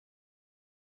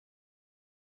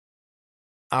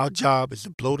 Our job is to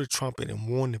blow the trumpet and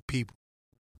warn the people.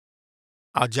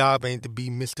 Our job ain't to be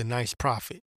Mr. Nice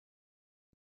Prophet.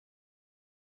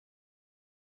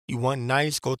 You want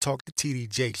nice, go talk to T.D.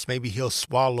 Jakes. Maybe he'll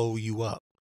swallow you up.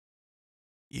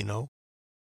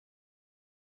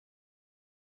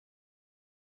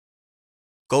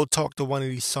 Go talk to one of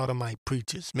these sodomite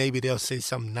preachers. Maybe they'll say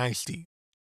something nice to you.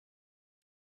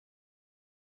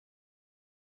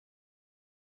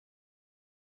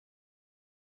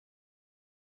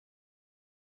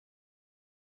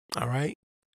 All right?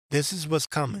 This is what's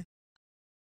coming.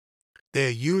 They're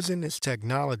using this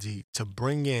technology to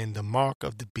bring in the mark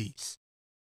of the beast.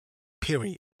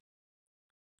 Period.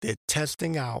 They're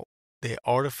testing out their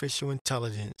artificial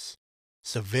intelligence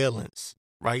surveillance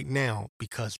right now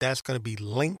because that's going to be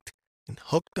linked and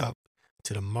hooked up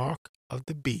to the mark of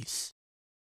the beast.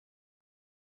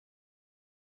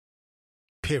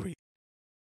 Period.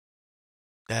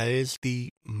 That is the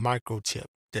microchip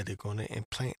that they're going to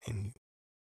implant in you.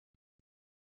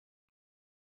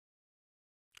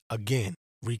 Again,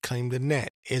 reclaim the net.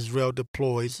 Israel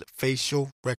deploys facial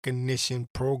recognition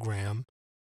program,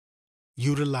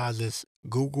 utilizes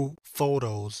Google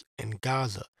Photos in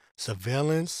Gaza.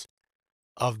 Surveillance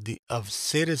of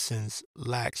citizens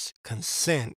lacks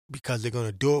consent because they're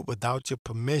going to do it without your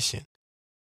permission.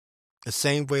 The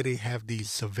same way they have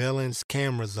these surveillance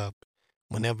cameras up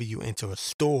whenever you enter a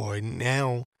store, and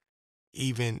now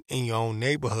even in your own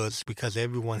neighborhoods, because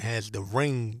everyone has the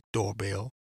Ring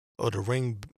doorbell or the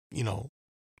Ring,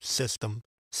 system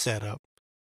set up.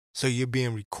 So you're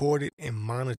being recorded and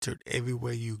monitored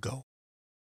everywhere you go.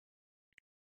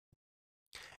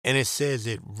 And it says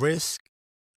it risks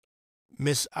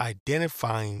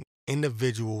misidentifying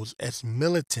individuals as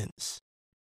militants.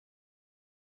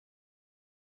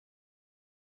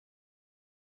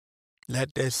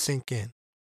 Let that sink in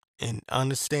and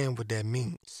understand what that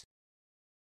means.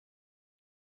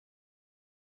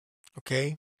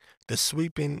 Okay? The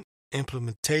sweeping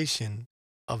implementation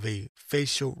of a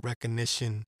facial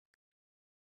recognition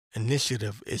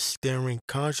initiative is stirring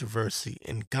controversy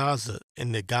in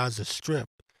the Gaza Strip,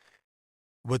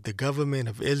 with the government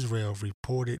of Israel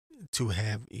reported to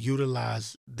have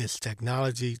utilized this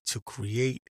technology to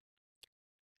create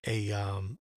a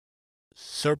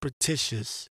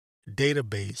surreptitious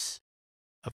database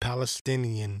of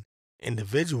Palestinian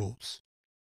individuals.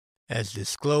 As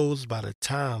disclosed by the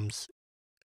Times,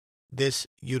 this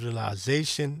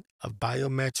utilization of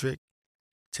biometric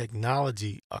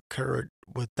technology occurred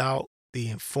without the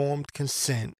informed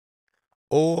consent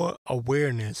or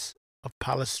awareness of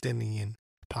Palestinian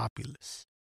populace.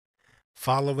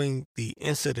 Following the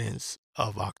incidents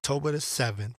of October the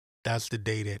 7th, that's the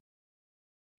day that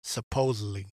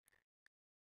supposedly,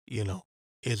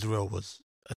 Israel was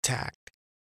attacked.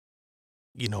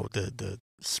 The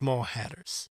small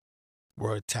hatters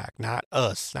were attacked. Not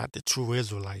us, not the true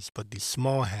Israelites, but the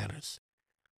small hatters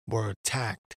were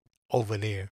attacked over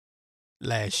there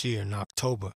last year in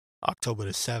October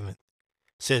the 7th. It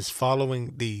says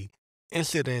following the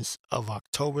incidents of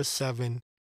October 7th,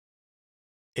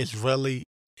 Israeli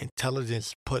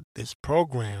intelligence put this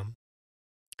program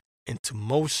into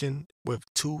motion with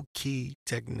two key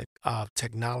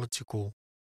technological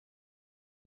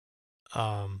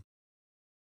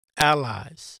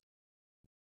allies.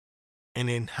 An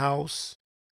in-house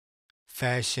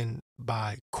fashioned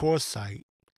by Coresight,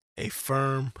 a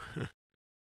firm.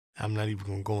 I'm not even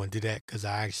going to go into that because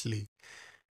I actually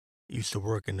used to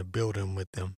work in the building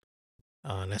with them.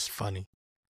 That's funny.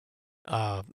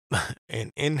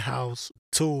 An in-house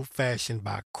tool fashioned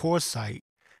by Coresight,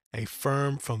 a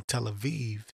firm from Tel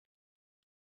Aviv,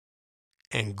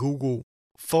 and Google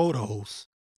Photos.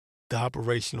 The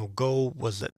operational goal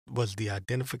was the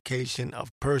identification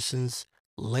of persons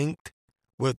linked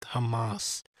with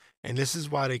Hamas. And this is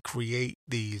why they create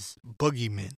these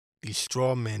boogeymen, these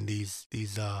straw men, these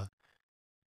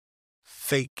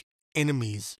fake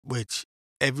enemies, which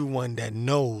everyone that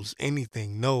knows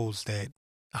anything knows that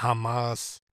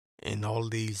Hamas and all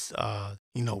these,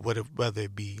 whether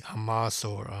it be Hamas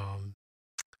or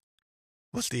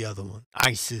what's the other one?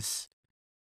 ISIS.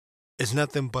 It's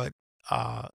nothing but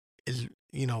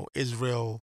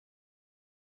Israel,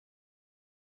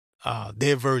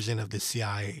 their version of the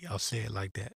CIA. I'll say it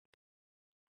like that.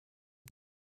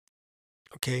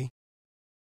 Okay?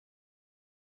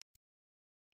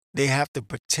 They have to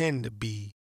pretend to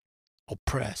be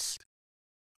oppressed.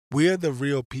 We're the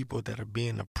real people that are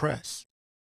being oppressed.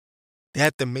 They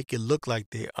have to make it look like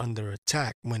they're under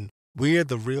attack when we're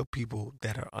the real people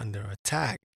that are under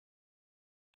attack.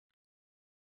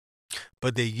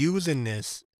 But they're using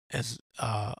this as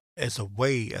a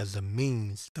way, as a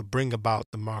means to bring about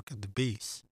the mark of the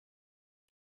beast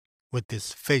with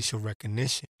this facial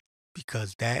recognition,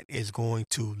 because that is going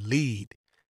to lead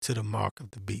to the mark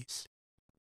of the beast.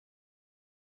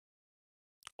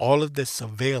 All of this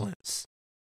surveillance,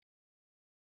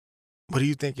 what do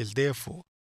you think it's there for?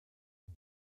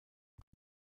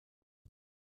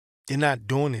 They're not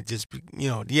doing it just,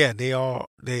 yeah, they are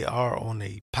on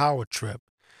a power trip,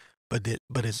 but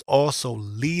it's also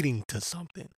leading to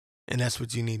something. And that's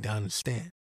what you need to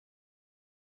understand.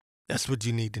 That's what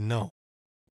you need to know.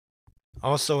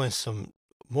 Also, in some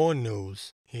more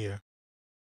news here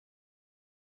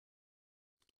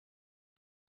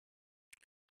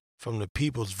from the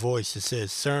People's Voice, it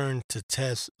says CERN to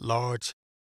test Large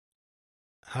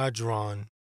Hadron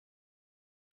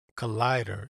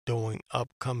Collider during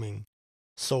upcoming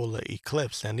solar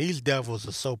eclipse. And these devils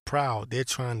are so proud, they're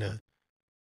trying to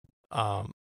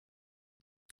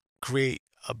create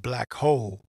a black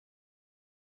hole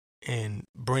and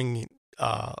bring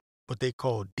what they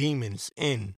call demons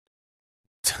in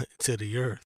to the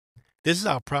earth. This is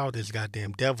how proud this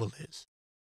goddamn devil is.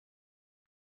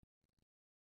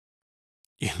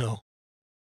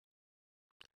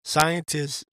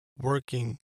 Scientists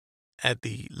working at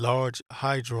the Large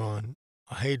Hadron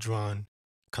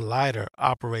Collider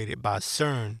operated by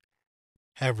CERN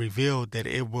have revealed that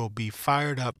it will be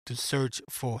fired up to search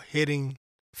for hidden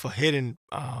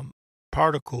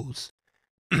particles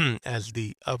as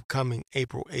the upcoming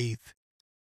April 8th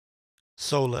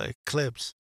solar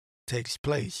eclipse takes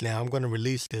place. Now, I'm going to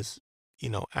release this,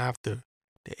 after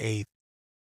the 8th,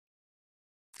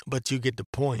 but you get the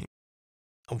point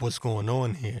of what's going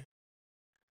on here.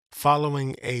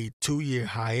 Following a 2-year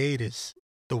hiatus,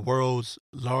 the world's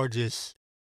largest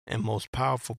and most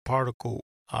powerful particle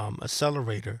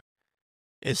accelerator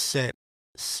is set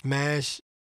smash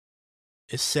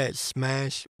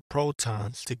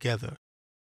protons together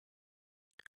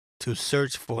to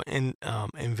search for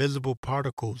invisible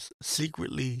particles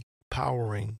secretly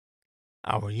powering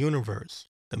our universe.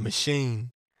 The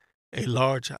machine, a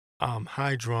large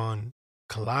hadron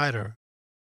collider,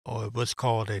 or what's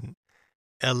called an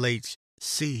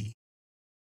LHC,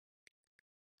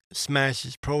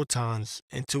 smashes protons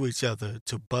into each other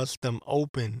to bust them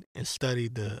open and study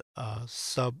the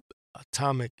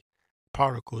subatomic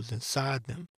particles inside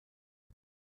them.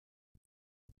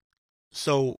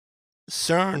 So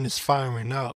CERN is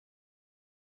firing up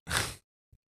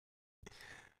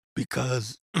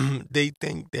because they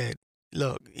think that,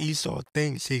 look, Esau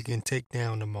thinks he can take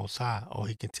down the Most High, or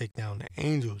he can take down the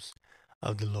angels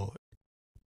of the Lord.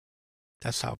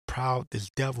 That's how proud this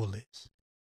devil is.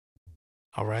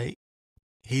 All right?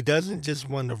 He doesn't just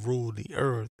want to rule the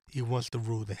earth, he wants to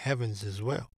rule the heavens as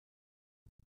well.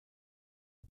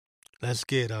 Let's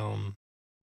get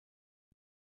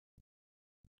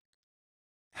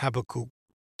Habakkuk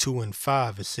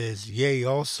 2:5. It says, yea,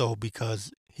 also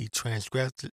because he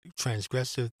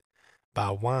transgresseth by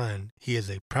wine, he is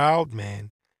a proud man,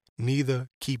 neither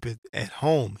keepeth at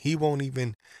home. He won't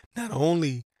even, not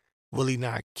only will he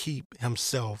not keep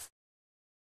himself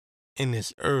in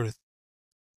this earth,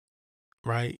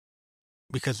 right?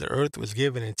 Because the earth was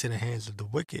given into the hands of the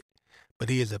wicked. But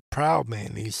he is a proud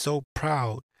man. He's so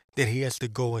proud that he has to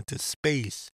go into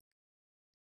space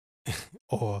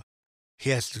or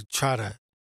he has to try to,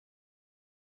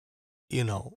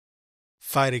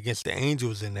 fight against the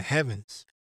angels in the heavens.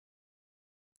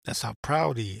 That's how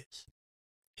proud he is.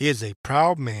 He is a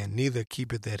proud man, neither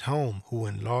keepeth at home, who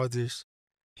enlargeth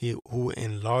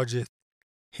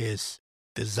his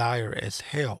desire as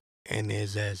hell, and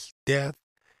is as death,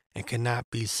 and cannot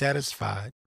be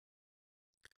satisfied,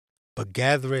 but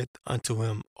gathereth unto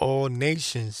him all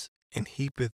nations, and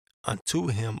heapeth unto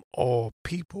him all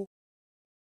people.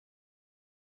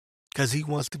 Because he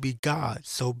wants to be God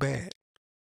so bad.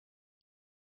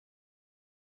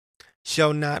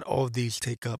 Shall not all these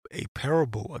take up a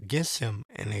parable against him,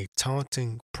 and a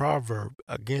taunting proverb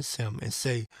against him, and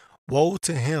say, woe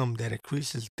to him that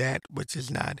increases that which is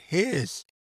not his,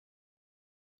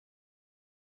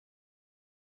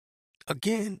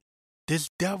 Again, this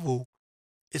devil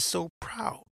is so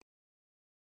proud.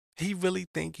 He really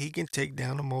think he can take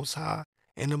down the Most High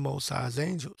and the Most High's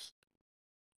angels.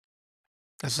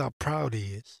 That's how proud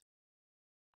he is.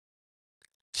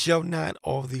 Shall not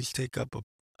all these take up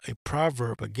a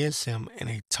proverb against him and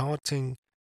a taunting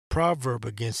proverb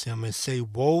against him and say,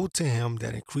 woe to him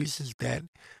that increases that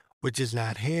which is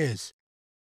not his?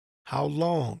 How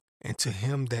long? And to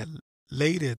him that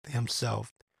ladeth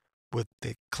himself with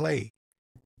the clay,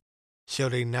 shall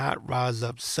they not rise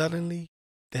up suddenly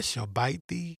that shall bite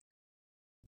thee,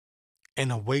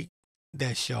 and awake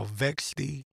that shall vex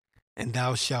thee, and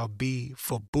thou shalt be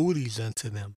for booties unto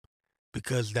them,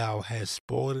 because thou hast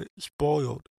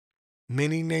spoiled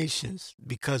many nations,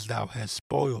 because thou hast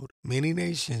spoiled many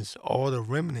nations, all the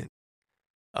remnant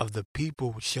of the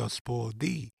people shall spoil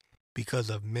thee, because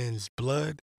of men's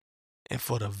blood, and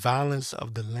for the violence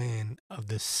of the land of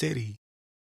the city,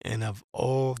 and of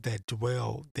all that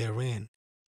dwell therein.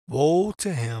 Woe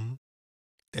to him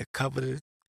that coveteth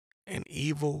an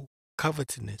evil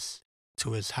covetousness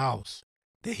to his house,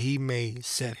 that he may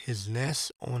set his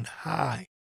nest on high.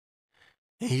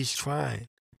 And he's trying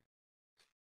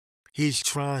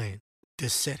to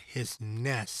set his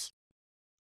nest,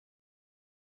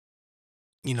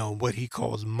 what he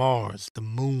calls Mars, the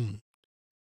moon.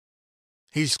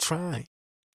 He's trying.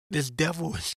 This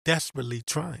devil is desperately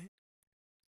trying.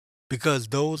 Because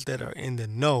those that are in the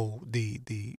know, the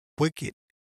wicked,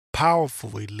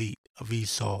 powerful elite of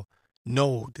Esau,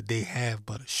 know that they have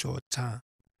but a short time.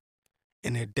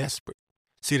 And they're desperate.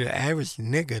 See, the average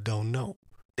nigga don't know.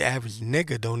 The average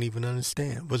nigga don't even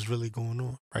understand what's really going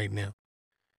on right now.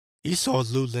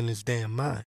 Esau's losing his damn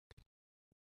mind.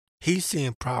 He's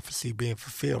seeing prophecy being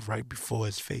fulfilled right before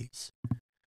his face.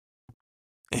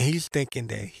 And he's thinking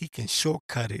that he can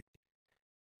shortcut it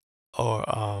or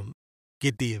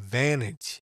get the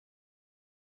advantage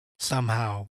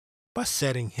somehow by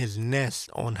setting his nest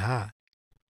on high.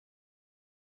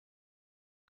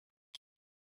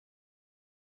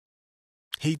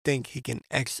 He think he can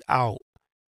X out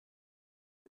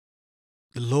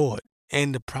the Lord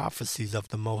and the prophecies of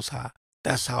the Most High.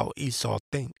 That's how Esau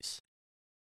thinks.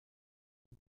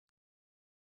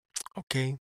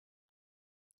 Okay?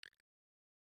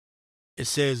 It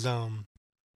says,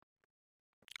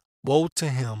 woe to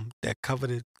him that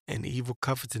coveteth an evil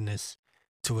covetousness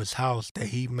to his house, that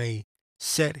he may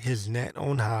set his net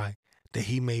on high, that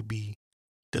he may be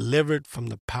delivered from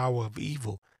the power of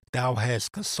evil. Thou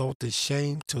hast consulted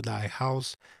shame to thy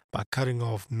house by cutting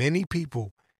off many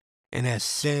people, and hast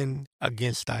sinned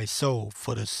against thy soul.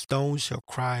 For the stone shall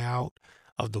cry out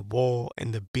of the wall,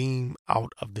 and the beam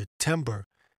out of the timber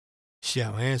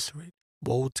shall answer it.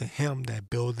 Woe to him that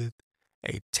buildeth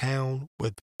a town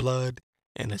with blood,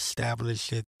 and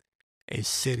establisheth a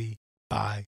city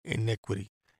by iniquity.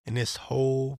 And this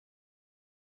whole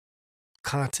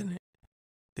continent,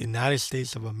 the United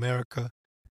States of America,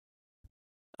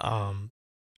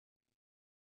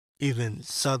 even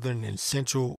Southern and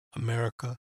Central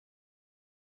America,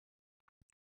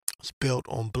 was built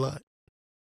on blood.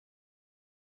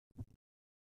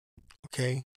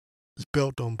 Okay? It's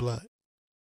built on blood.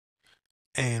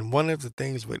 And one of the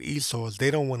things with Esau is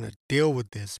they don't want to deal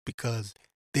with this, because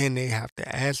then they have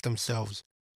to ask themselves,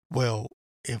 well,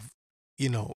 if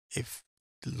the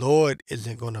Lord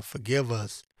isn't going to forgive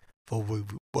us for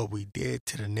what we did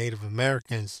to the Native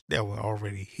Americans that were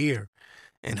already here,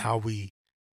 and how they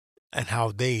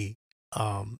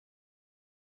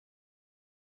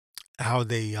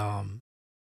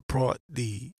brought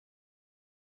the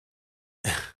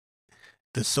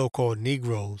the so-called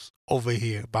Negroes over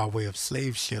here by way of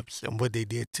slave ships, and what they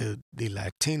did to the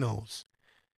Latinos,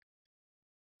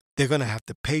 they're going to have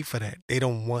to pay for that. They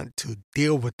don't want to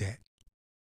deal with that.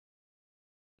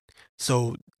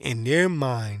 So in their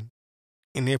mind,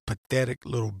 in their pathetic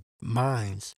little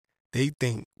minds, they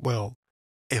think, well,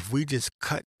 if we just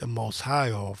cut the Most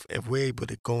High off, if we're able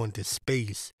to go into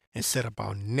space and set up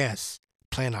our nests,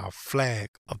 plant our flag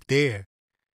up there,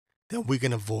 then we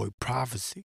can avoid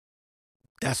prophecy.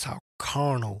 That's how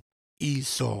carnal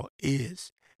Esau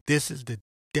is. This is the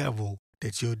devil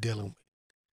that you're dealing with.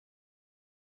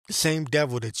 The same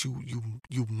devil that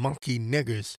you monkey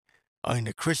niggers are in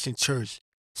the Christian church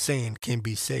saying can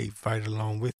be saved right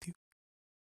along with you.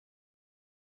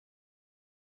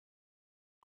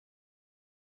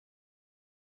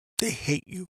 They hate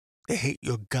you. They hate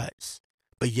your guts.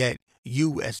 But yet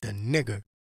you, as the nigger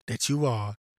that you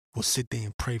are, will sit there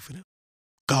and pray for them.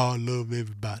 God love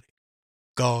everybody.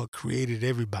 God created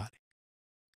everybody.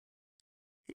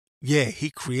 Yeah,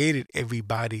 he created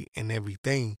everybody and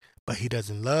everything, but he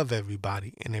doesn't love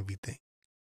everybody and everything.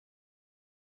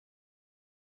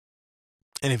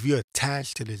 And if you're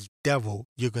attached to this devil,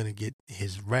 you're going to get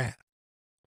his wrath.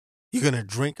 You're going to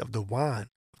drink of the wine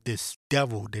of this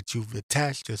devil that you've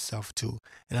attached yourself to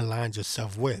and aligned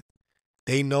yourself with.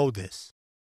 They know this.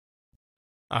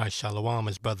 All right, Shalom,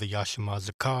 it's Brother Yashima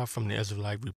Zakar from the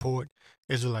Israelite Report,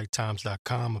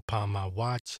 IsraeliteTimes.com. Upon my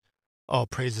watch, all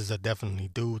praises are definitely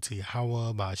due to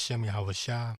Yahweh, by Hashem Yahweh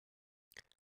Shah.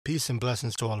 Peace and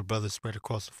blessings to all the brothers spread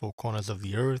across the four corners of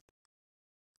the earth,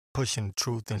 pushing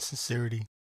truth and sincerity.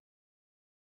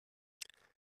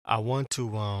 I want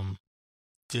to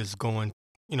just go and,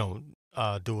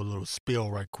 do a little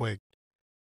spiel right quick.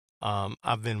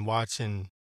 I've been watching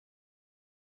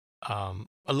a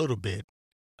little bit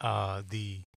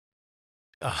the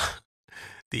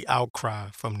the outcry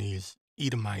from these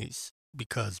Edomites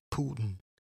because Putin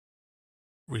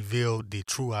revealed the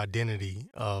true identity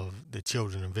of the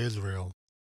children of Israel,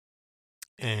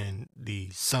 and the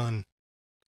Son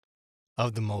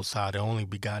of the Most High, the only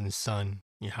begotten Son,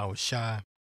 Yahweh Shai,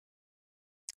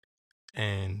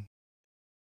 and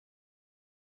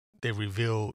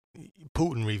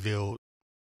Putin revealed,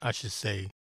 I should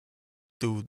say,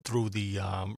 through the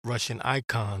Russian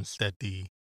icons, that the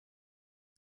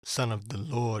Son of the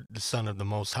Lord, the Son of the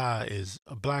Most High, is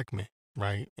a black man,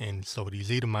 right? And so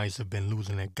these Edomites have been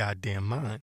losing their goddamn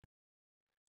mind.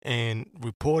 And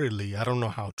reportedly, I don't know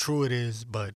how true it is,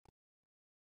 but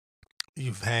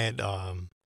you've had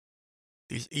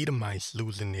these Edomites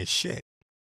losing their shit,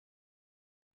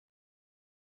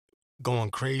 going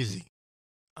crazy,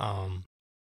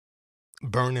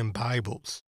 burning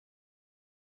Bibles.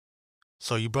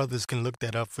 So you brothers can look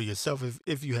that up for yourself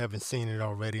if you haven't seen it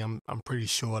already. I'm pretty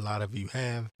sure a lot of you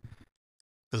have,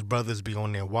 because brothers be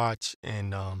on their watch,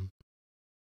 and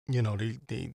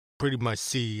they pretty much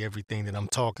see everything that I'm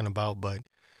talking about. But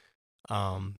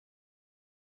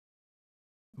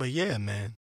yeah,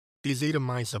 man, these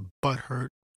Edomites are butthurt,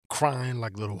 crying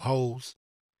like little hoes.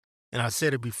 And I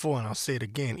said it before, and I'll say it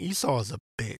again. Esau is a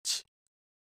bitch,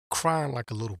 crying like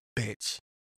a little bitch,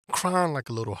 crying like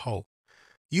a little hoe.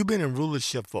 You've been in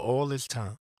rulership for all this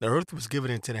time. The earth was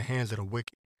given into the hands of the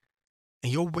wicked.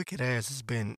 And your wicked ass has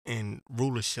been in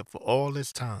rulership for all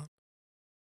this time.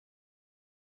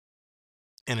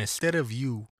 And instead of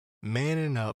you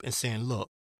manning up and saying, look,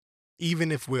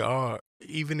 even if we are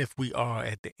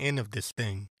at the end of this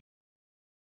thing,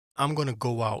 I'm going to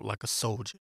go out like a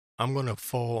soldier. I'm going to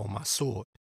fall on my sword.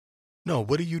 No,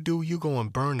 what do? You go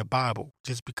and burn the Bible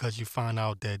just because you find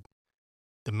out that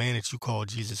the man that you call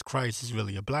Jesus Christ is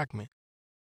really a black man.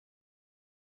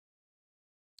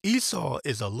 Esau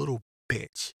is a little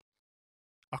bitch,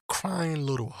 a crying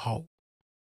little hoe.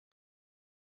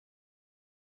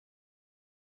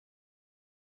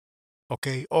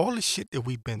 Okay, all the shit that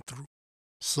we've been through,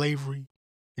 slavery,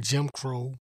 Jim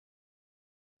Crow,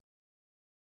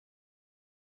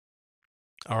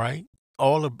 all right,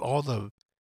 all the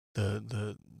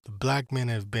black men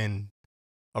have been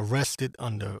arrested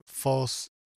under false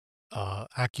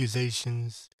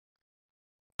accusations,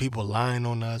 people lying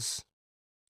on us.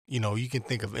 You can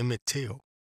think of Emmett Till.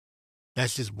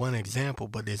 That's just one example,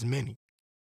 but there's many.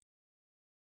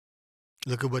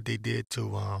 Look at what they did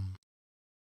to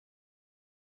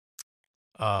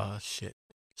shit,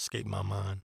 escaped my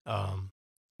mind.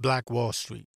 Black Wall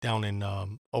Street down in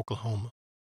Oklahoma.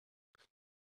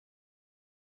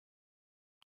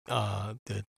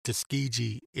 The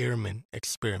Tuskegee Airmen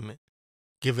experiment,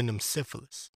 giving them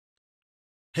syphilis.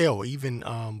 Hell, even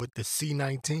with the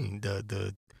C-19,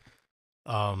 the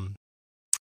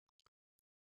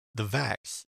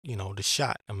vax, the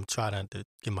shot. I'm trying not to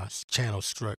get my channel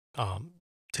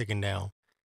taken down,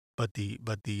 but the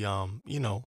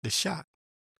shot.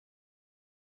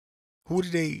 Who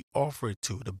did they offer it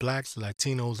to? The blacks,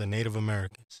 Latinos, and Native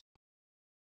Americans.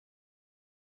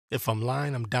 If I'm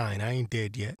lying, I'm dying. I ain't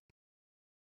dead yet.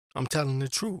 I'm telling the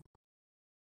truth.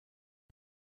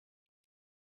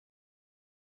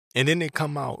 And then they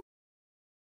come out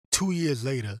 2 years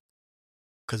later,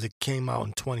 because it came out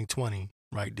in 2020,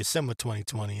 right? December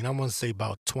 2020. And I want to say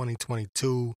about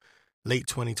 2022, late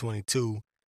 2022.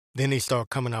 Then they start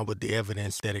coming out with the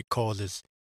evidence that it causes,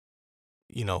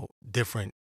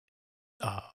 different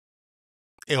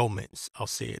ailments. I'll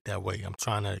say it that way. I'm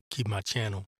trying to keep my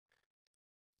channel,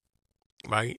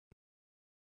 right?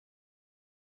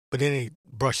 But then they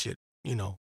brush it,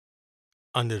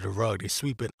 under the rug. They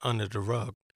sweep it under the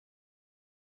rug.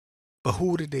 But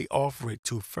who did they offer it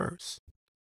to first?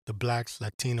 The blacks,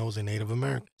 Latinos, and Native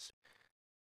Americans.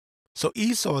 So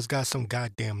Esau has got some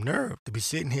goddamn nerve to be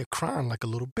sitting here crying like a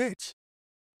little bitch.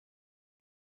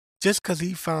 Just because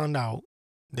he found out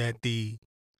that the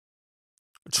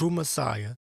true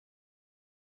Messiah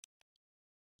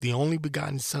the only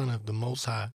begotten Son of the Most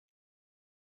High,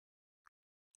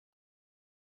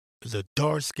 is a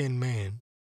dark-skinned man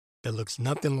that looks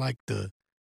nothing like the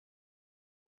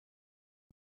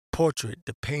portrait,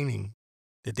 the painting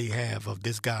that they have of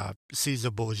this guy,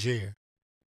 Caesar Borgia,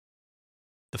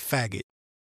 the faggot.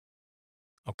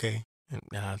 Okay? And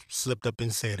I slipped up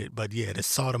and said it, but yeah, the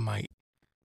sodomite,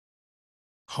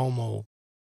 homo,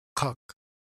 cuck,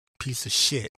 piece of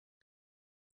shit.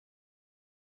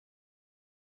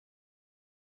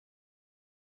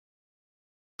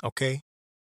 Okay?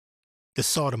 The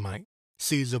sodomite,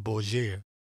 Caesar Borgia,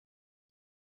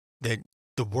 that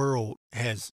the world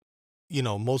has, you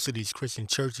know, most of these Christian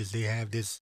churches, they have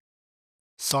this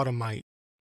sodomite.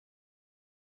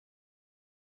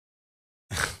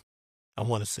 I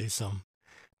want to say something.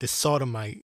 This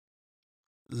sodomite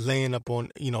laying up on,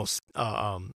 you know,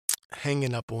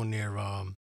 hanging up on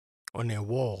their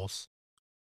walls.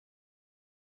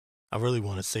 I really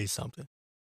want to say something.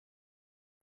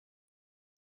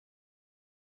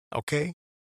 Okay?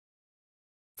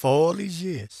 For all these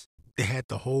years, they had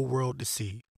the whole world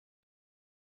deceived.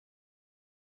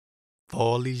 For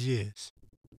all these years.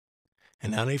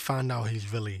 And now they find out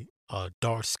he's really a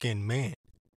dark-skinned man,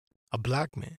 a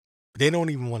black man. But they don't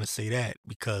even want to say that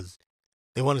because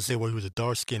they want to say, well, he was a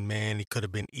dark-skinned man. He could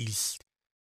have been East.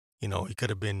 You know, he could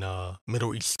have been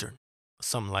Middle Eastern or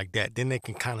something like that. Then they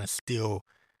can kind of still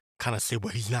say,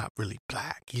 well, he's not really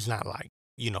black. He's not like,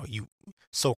 you know, you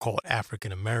so-called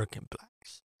African-American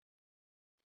blacks.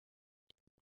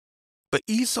 But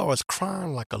Esau is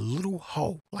crying like a little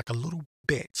hoe, like a little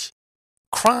bitch.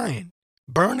 Crying,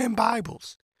 burning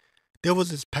Bibles. There was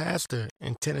this pastor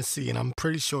in Tennessee, and I'm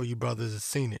pretty sure you brothers have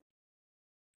seen it,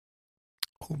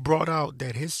 who brought out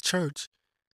that his church,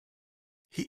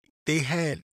 they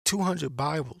had 200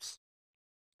 Bibles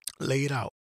laid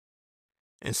out,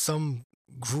 and some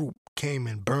group came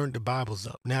and burned the Bibles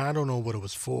up. Now, I don't know what it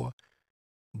was for,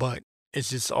 but it's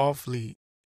just awfully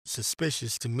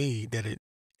suspicious to me that it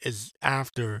is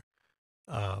after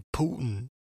Putin,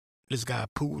 this guy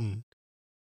Putin,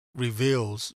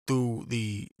 reveals through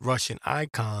the Russian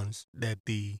icons that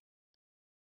the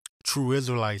true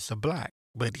Israelites are black.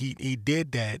 But he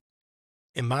did that,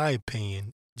 in my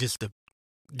opinion, just to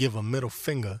give a middle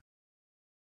finger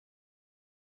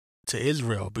to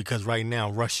Israel, because right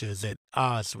now Russia is at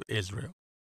odds with Israel.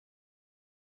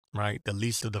 Right? The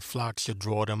least of the flock should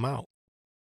draw them out.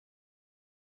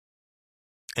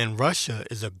 And Russia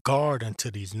is a guard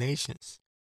unto these nations.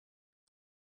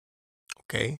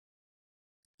 Okay?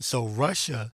 So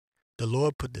Russia, the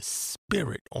Lord put the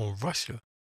spirit on Russia.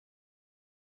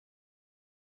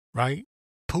 Right?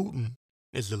 Putin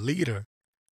is the leader,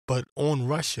 but on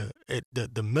Russia,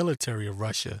 the military of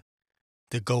Russia,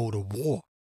 to go to war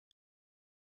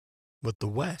with the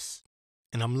West.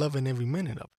 And I'm loving every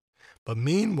minute of it. But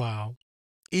meanwhile,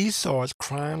 Esau is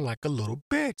crying like a little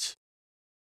bitch.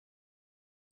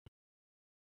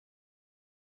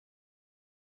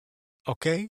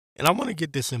 Okay? And I want to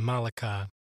get this in Malachi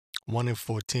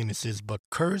 1:14. It says, but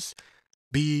cursed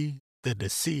be the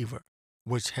deceiver,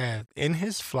 which hath in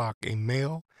his flock a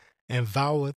male, and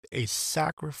voweth a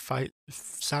sacrifice,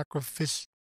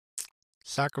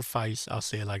 I'll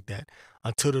say it like that,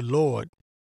 unto the Lord,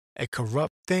 a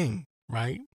corrupt thing,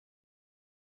 right?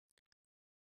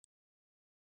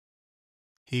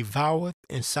 He voweth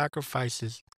and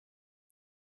sacrifices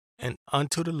and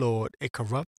unto the Lord a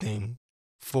corrupt thing,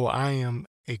 for I am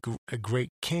a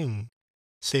great king,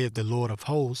 saith the Lord of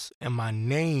hosts, and my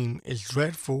name is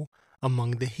dreadful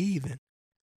among the heathen.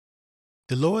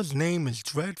 The Lord's name is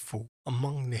dreadful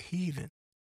among the heathen.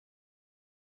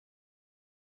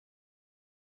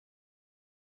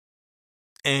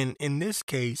 And in this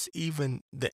case, even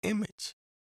the image.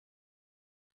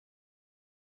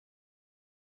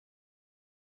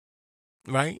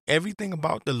 Right? Everything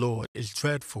about the Lord is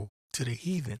dreadful to the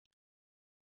heathen.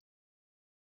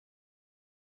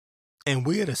 And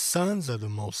we are the sons of the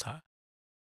Most High.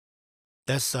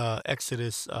 That's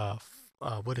Exodus,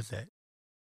 what is that?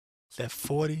 Is that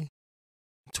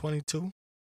 40:22?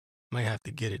 Might have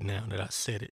to get it now that I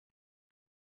said it.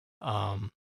 Let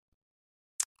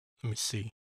me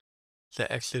see. Is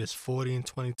that Exodus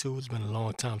 40:22? It's been a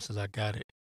long time since I got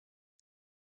it.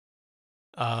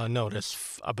 No,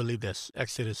 I believe that's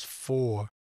Exodus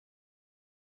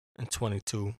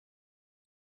 4:22.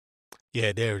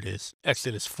 Yeah, there it is.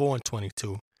 Exodus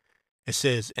 4:22. It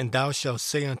says, and thou shalt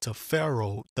say unto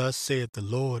Pharaoh, thus saith the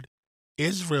Lord,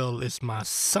 Israel is my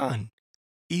son,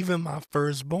 even my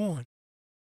firstborn.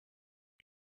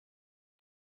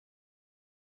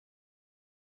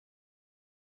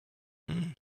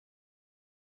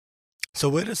 So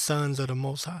we're the sons of the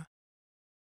Most High.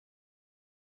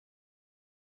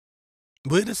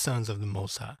 We're the sons of the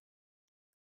Most High,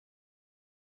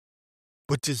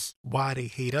 which is why they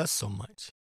hate us so much.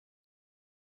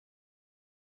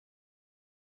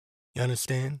 You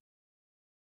understand?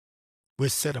 We're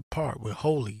set apart. We're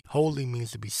holy. Holy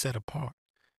means to be set apart.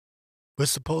 We're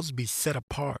supposed to be set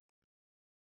apart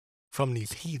from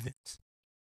these heathens.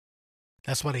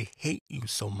 That's why they hate you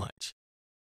so much.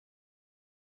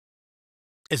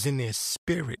 It's in their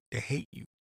spirit to hate you.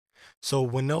 So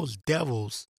when those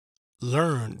devils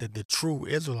learn that the true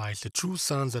Israelites, the true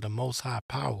sons of the Most High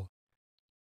Power,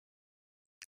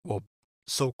 well,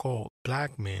 so-called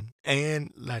black men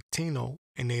and Latino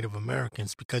and Native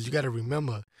Americans, because you got to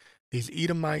remember, these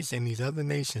Edomites and these other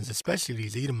nations, especially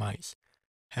these Edomites,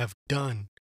 have done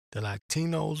the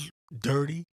Latinos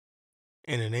dirty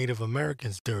and the Native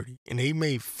Americans dirty. And they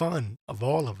made fun of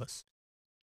all of us,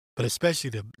 but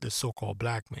especially the so-called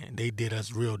black man. They did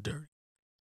us real dirty.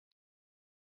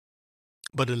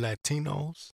 But the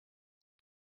Latinos,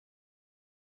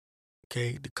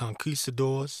 okay, the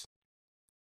conquistadors,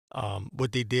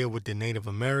 what they did with the Native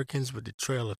Americans with the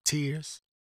Trail of Tears,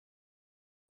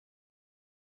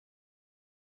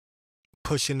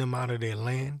 pushing them out of their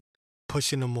land,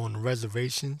 pushing them on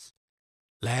reservations,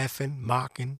 laughing,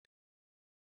 mocking.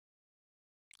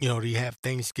 You know, they have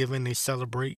Thanksgiving, they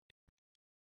celebrate.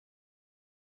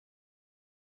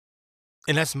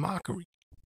 And that's mockery.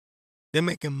 They're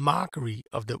making mockery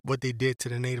of what they did to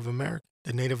the Native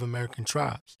American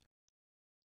tribes.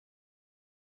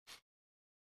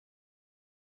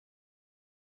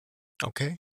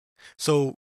 Okay?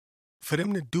 So for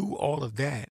them to do all of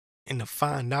that and to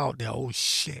find out that, oh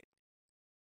shit,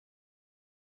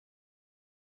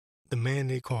 the man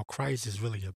they call Christ is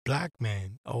really a black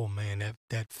man, oh man,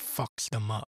 that fucks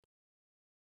them up.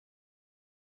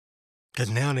 Because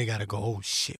now they got to go, oh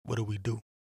shit, what do we do?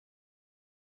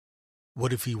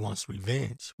 What if he wants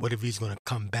revenge? What if he's going to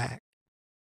come back?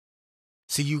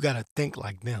 See, you got to think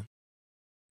like them.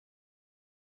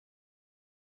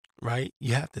 Right?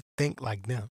 You have to think like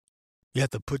them. You have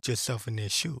to put yourself in their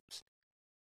shoes.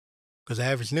 Because the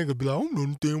average nigga be like, I don't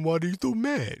understand why they so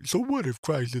mad. So what if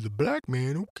Christ is a black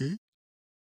man? Okay.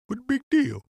 What the big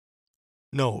deal?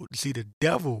 No, see, the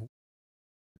devil,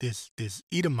 this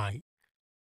Edomite,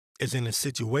 is in a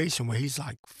situation where he's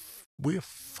like, we're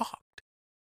fucked.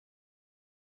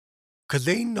 Because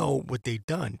they know what they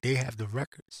done. They have the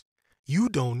records. You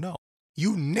don't know.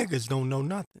 You niggas don't know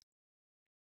nothing.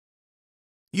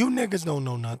 You niggas don't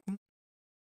know nothing.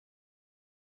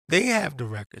 They have the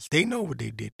records. They know what they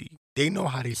did to you. They know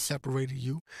how they separated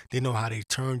you. They know how they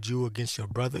turned you against your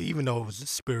brother, even though it was the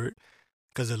spirit,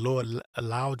 because the Lord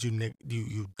allowed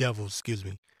you devils, excuse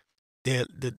me. The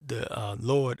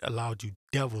Lord allowed you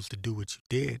devils to do what you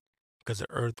did because the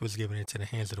earth was given into the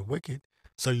hands of the wicked.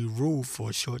 So you ruled for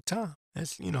a short time.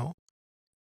 That's, you know.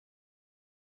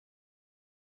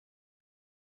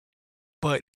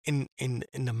 But in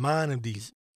the mind of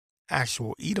these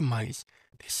actual Edomites,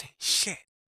 they say, shit,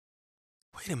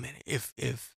 wait a minute. If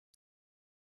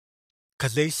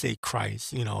because they say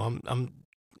Christ, you know,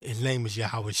 his name is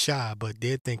Yahweh Shai, but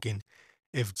they're thinking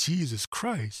if Jesus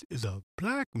Christ is a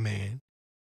black man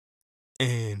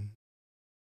and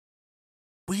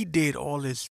we did all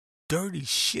this dirty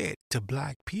shit to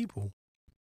black people,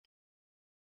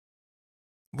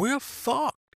 we're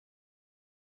fucked.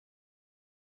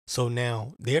 So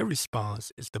now their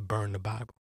response is to burn the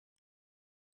Bible.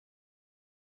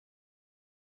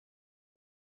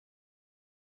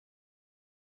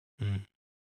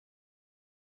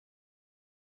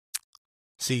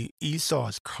 See, Esau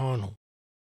is carnal.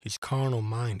 He's carnal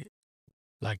minded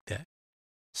like that.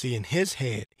 See, in his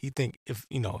head, he think if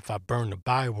I burn the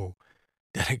Bible,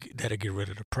 that'll get rid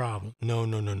of the problem. No.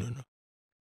 No.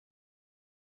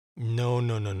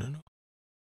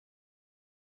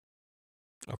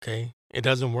 Okay? It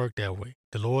doesn't work that way.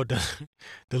 The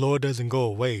Lord doesn't go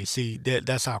away. See,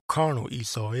 that's how carnal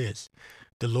Esau is.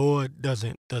 The Lord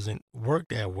doesn't work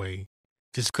that way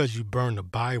just because you burn the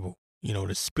Bible. You know,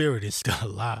 the spirit is still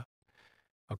alive.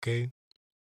 Okay?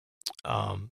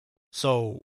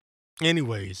 So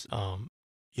anyways,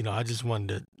 I just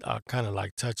wanted to kind of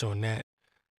like touch on that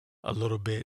a little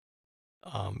bit.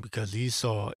 Because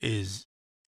Esau is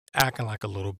acting like a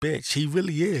little bitch. He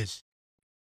really is.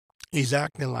 He's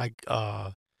acting like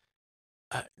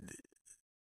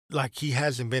he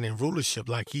hasn't been in rulership,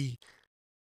 like he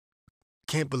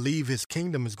can't believe his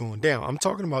kingdom is going down. I'm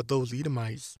talking about those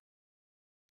Edomites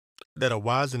that are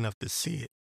wise enough to see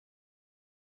it.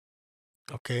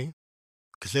 Okay?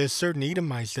 Because there's certain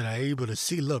Edomites that are able to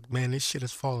see, look, man, this shit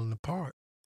is falling apart.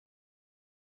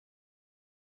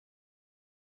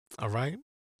 All right?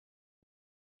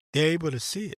 They're able to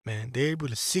see it, man. They're able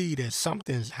to see that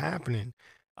something's happening.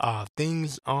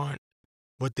 Things aren't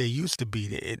what they used to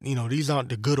be. These aren't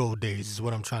the good old days, is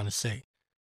what I'm trying to say.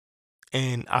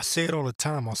 And I say it all the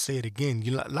time. I'll say it again.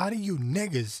 A lot of you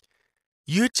niggas,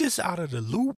 you're just out of the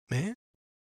loop, man.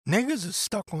 Niggas are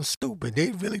stuck on stupid.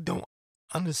 They really don't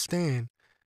understand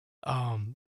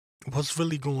what's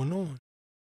really going on.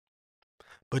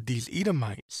 But these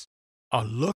Edomites are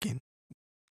looking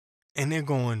and they're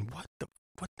going,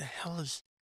 what the hell is,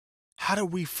 how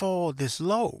did we fall this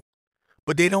low?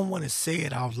 But they don't want to say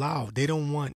it out loud. They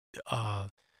don't want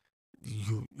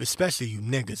you, especially you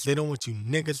niggas. They don't want you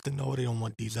niggas to know. They don't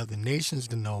want these other nations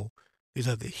to know, these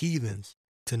other heathens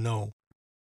to know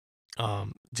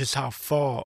just how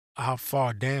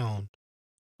far down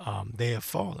they have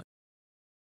fallen.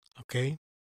 Okay?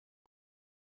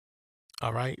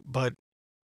 All right? But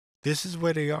this is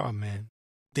where they are, man.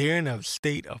 They're in a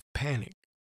state of panic.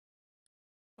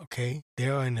 Okay? They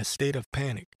are in a state of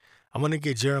panic. I'm going to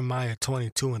get Jeremiah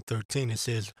 22:13. It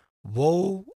says,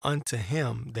 "Woe unto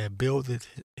him that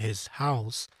buildeth his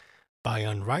house by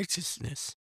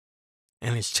unrighteousness,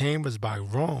 and his chambers by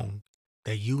wrong,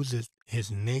 that useth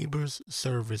his neighbor's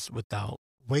service without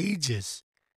wages,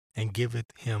 and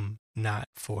giveth him not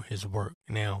for his work."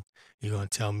 Now, you're going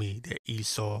to tell me that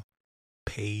Esau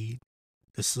paid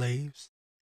the slaves?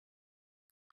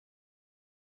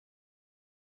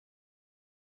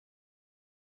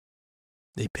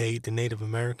 They paid the Native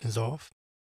Americans off?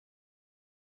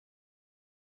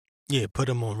 Yeah, put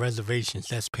them on reservations.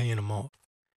 That's paying them off.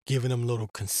 Giving them little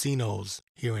casinos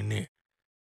here and there.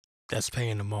 That's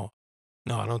paying them off.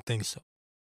 No, I don't think so.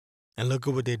 And look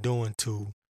at what they're doing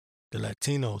to the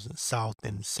Latinos in South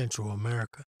and Central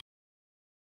America.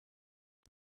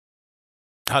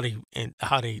 How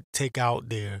they take out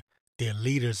their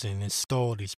leaders and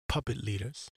install these puppet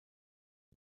leaders.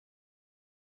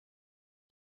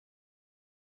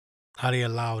 How they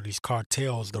allow these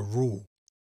cartels to rule.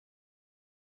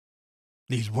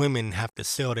 These women have to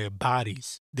sell their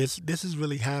bodies. This is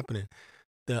really happening.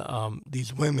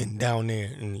 These women down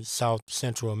there in South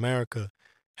Central America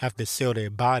have to sell their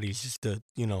bodies just to,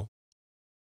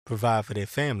 provide for their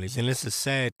families. And it's a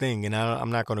sad thing. And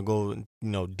I'm not going to go,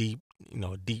 deep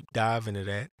dive into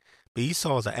that. But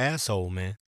Esau's an asshole,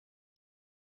 man.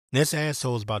 This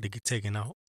asshole's about to get taken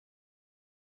out.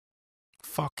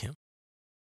 Fuck him.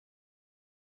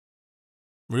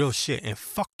 Real shit. And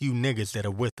fuck you niggas that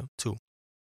are with him, too.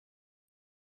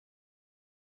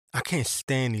 I can't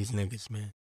stand these niggas,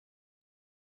 man.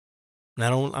 And I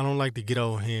don't like to get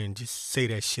over here and just say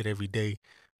that shit every day.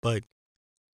 But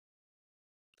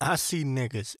I see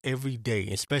niggas every day,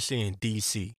 especially in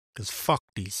D.C., because fuck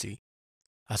D.C.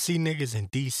 I see niggas in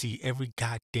D.C. every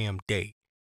goddamn day.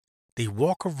 They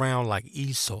walk around like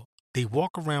Esau. They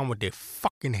walk around with their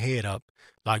fucking head up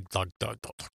like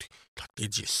they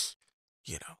just,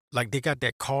 like they got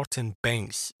that Carlton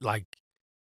Banks, like,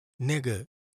 nigga,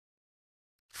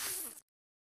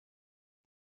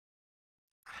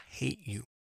 I hate you.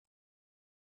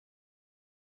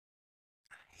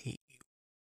 I hate you.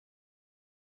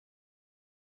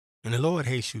 And the Lord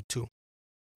hates you too.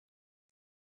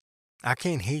 I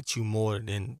can't hate you more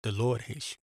than the Lord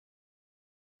hates you.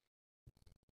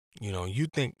 You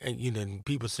think,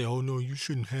 people say, oh no, you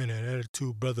shouldn't have that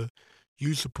attitude, brother.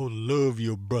 You're supposed to love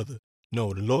your brother.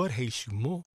 No, the Lord hates you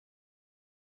more.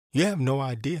 You have no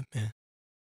idea, man.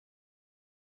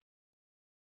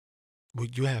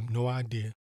 But you have no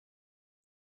idea.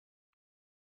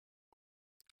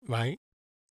 Right?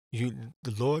 The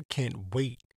Lord can't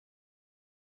wait.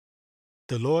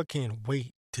 The Lord can't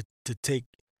wait to take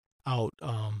out,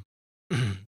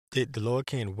 the Lord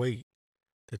can't wait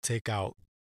to take out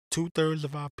 2/3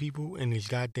 of our people and these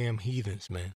goddamn heathens,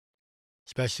 man.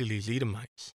 Especially these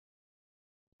Edomites.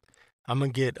 I'm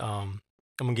gonna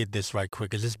get this right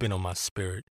quick because it's been on my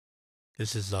spirit.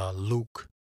 This is Luke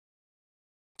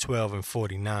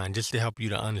 12:49, just to help you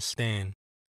to understand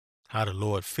how the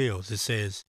Lord feels. It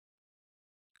says,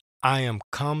 "I am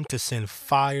come to send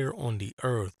fire on the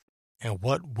earth, and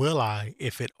what will I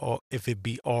if it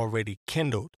be already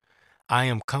kindled? I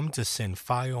am come to send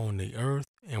fire on the earth,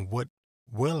 and what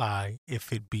will I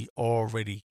if it be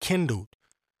already kindled?"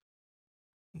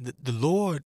 The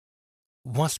Lord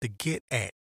wants to get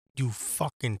at you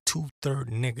fucking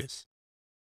 2/3 niggas.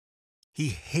 He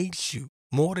hates you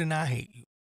more than I hate you.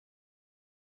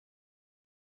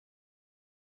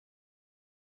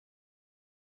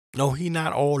 No, he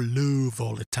not all love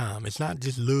all the time. It's not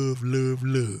just love, love,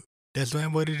 love. That's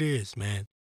not what it is, man.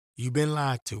 You've been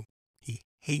lied to. He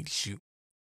hates you.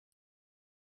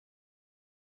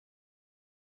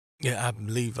 Yeah, I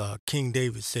believe King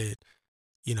David said,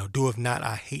 doeth not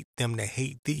I hate them that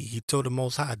hate thee? He told the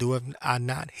Most High, doeth I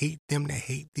not hate them that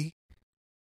hate thee?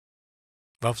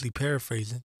 Roughly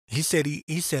paraphrasing. He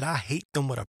said, I hate them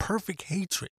with a perfect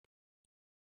hatred.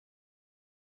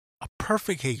 A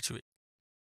perfect hatred.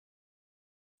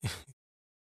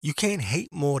 You can't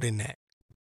hate more than that.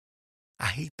 I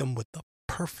hate them with a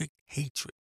perfect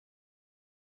hatred.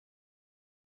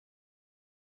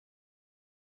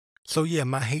 So yeah,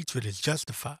 my hatred is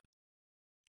justified.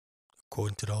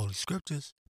 According to the Holy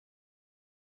Scriptures.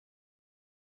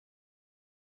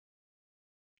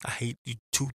 I hate you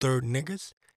 2/3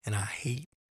 niggas, and I hate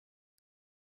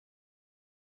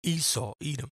Esau,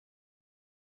 Edom.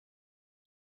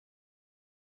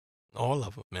 All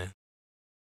of them, man.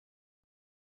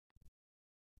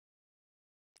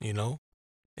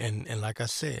 And like I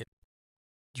said,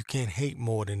 you can't hate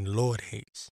more than the Lord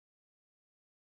hates.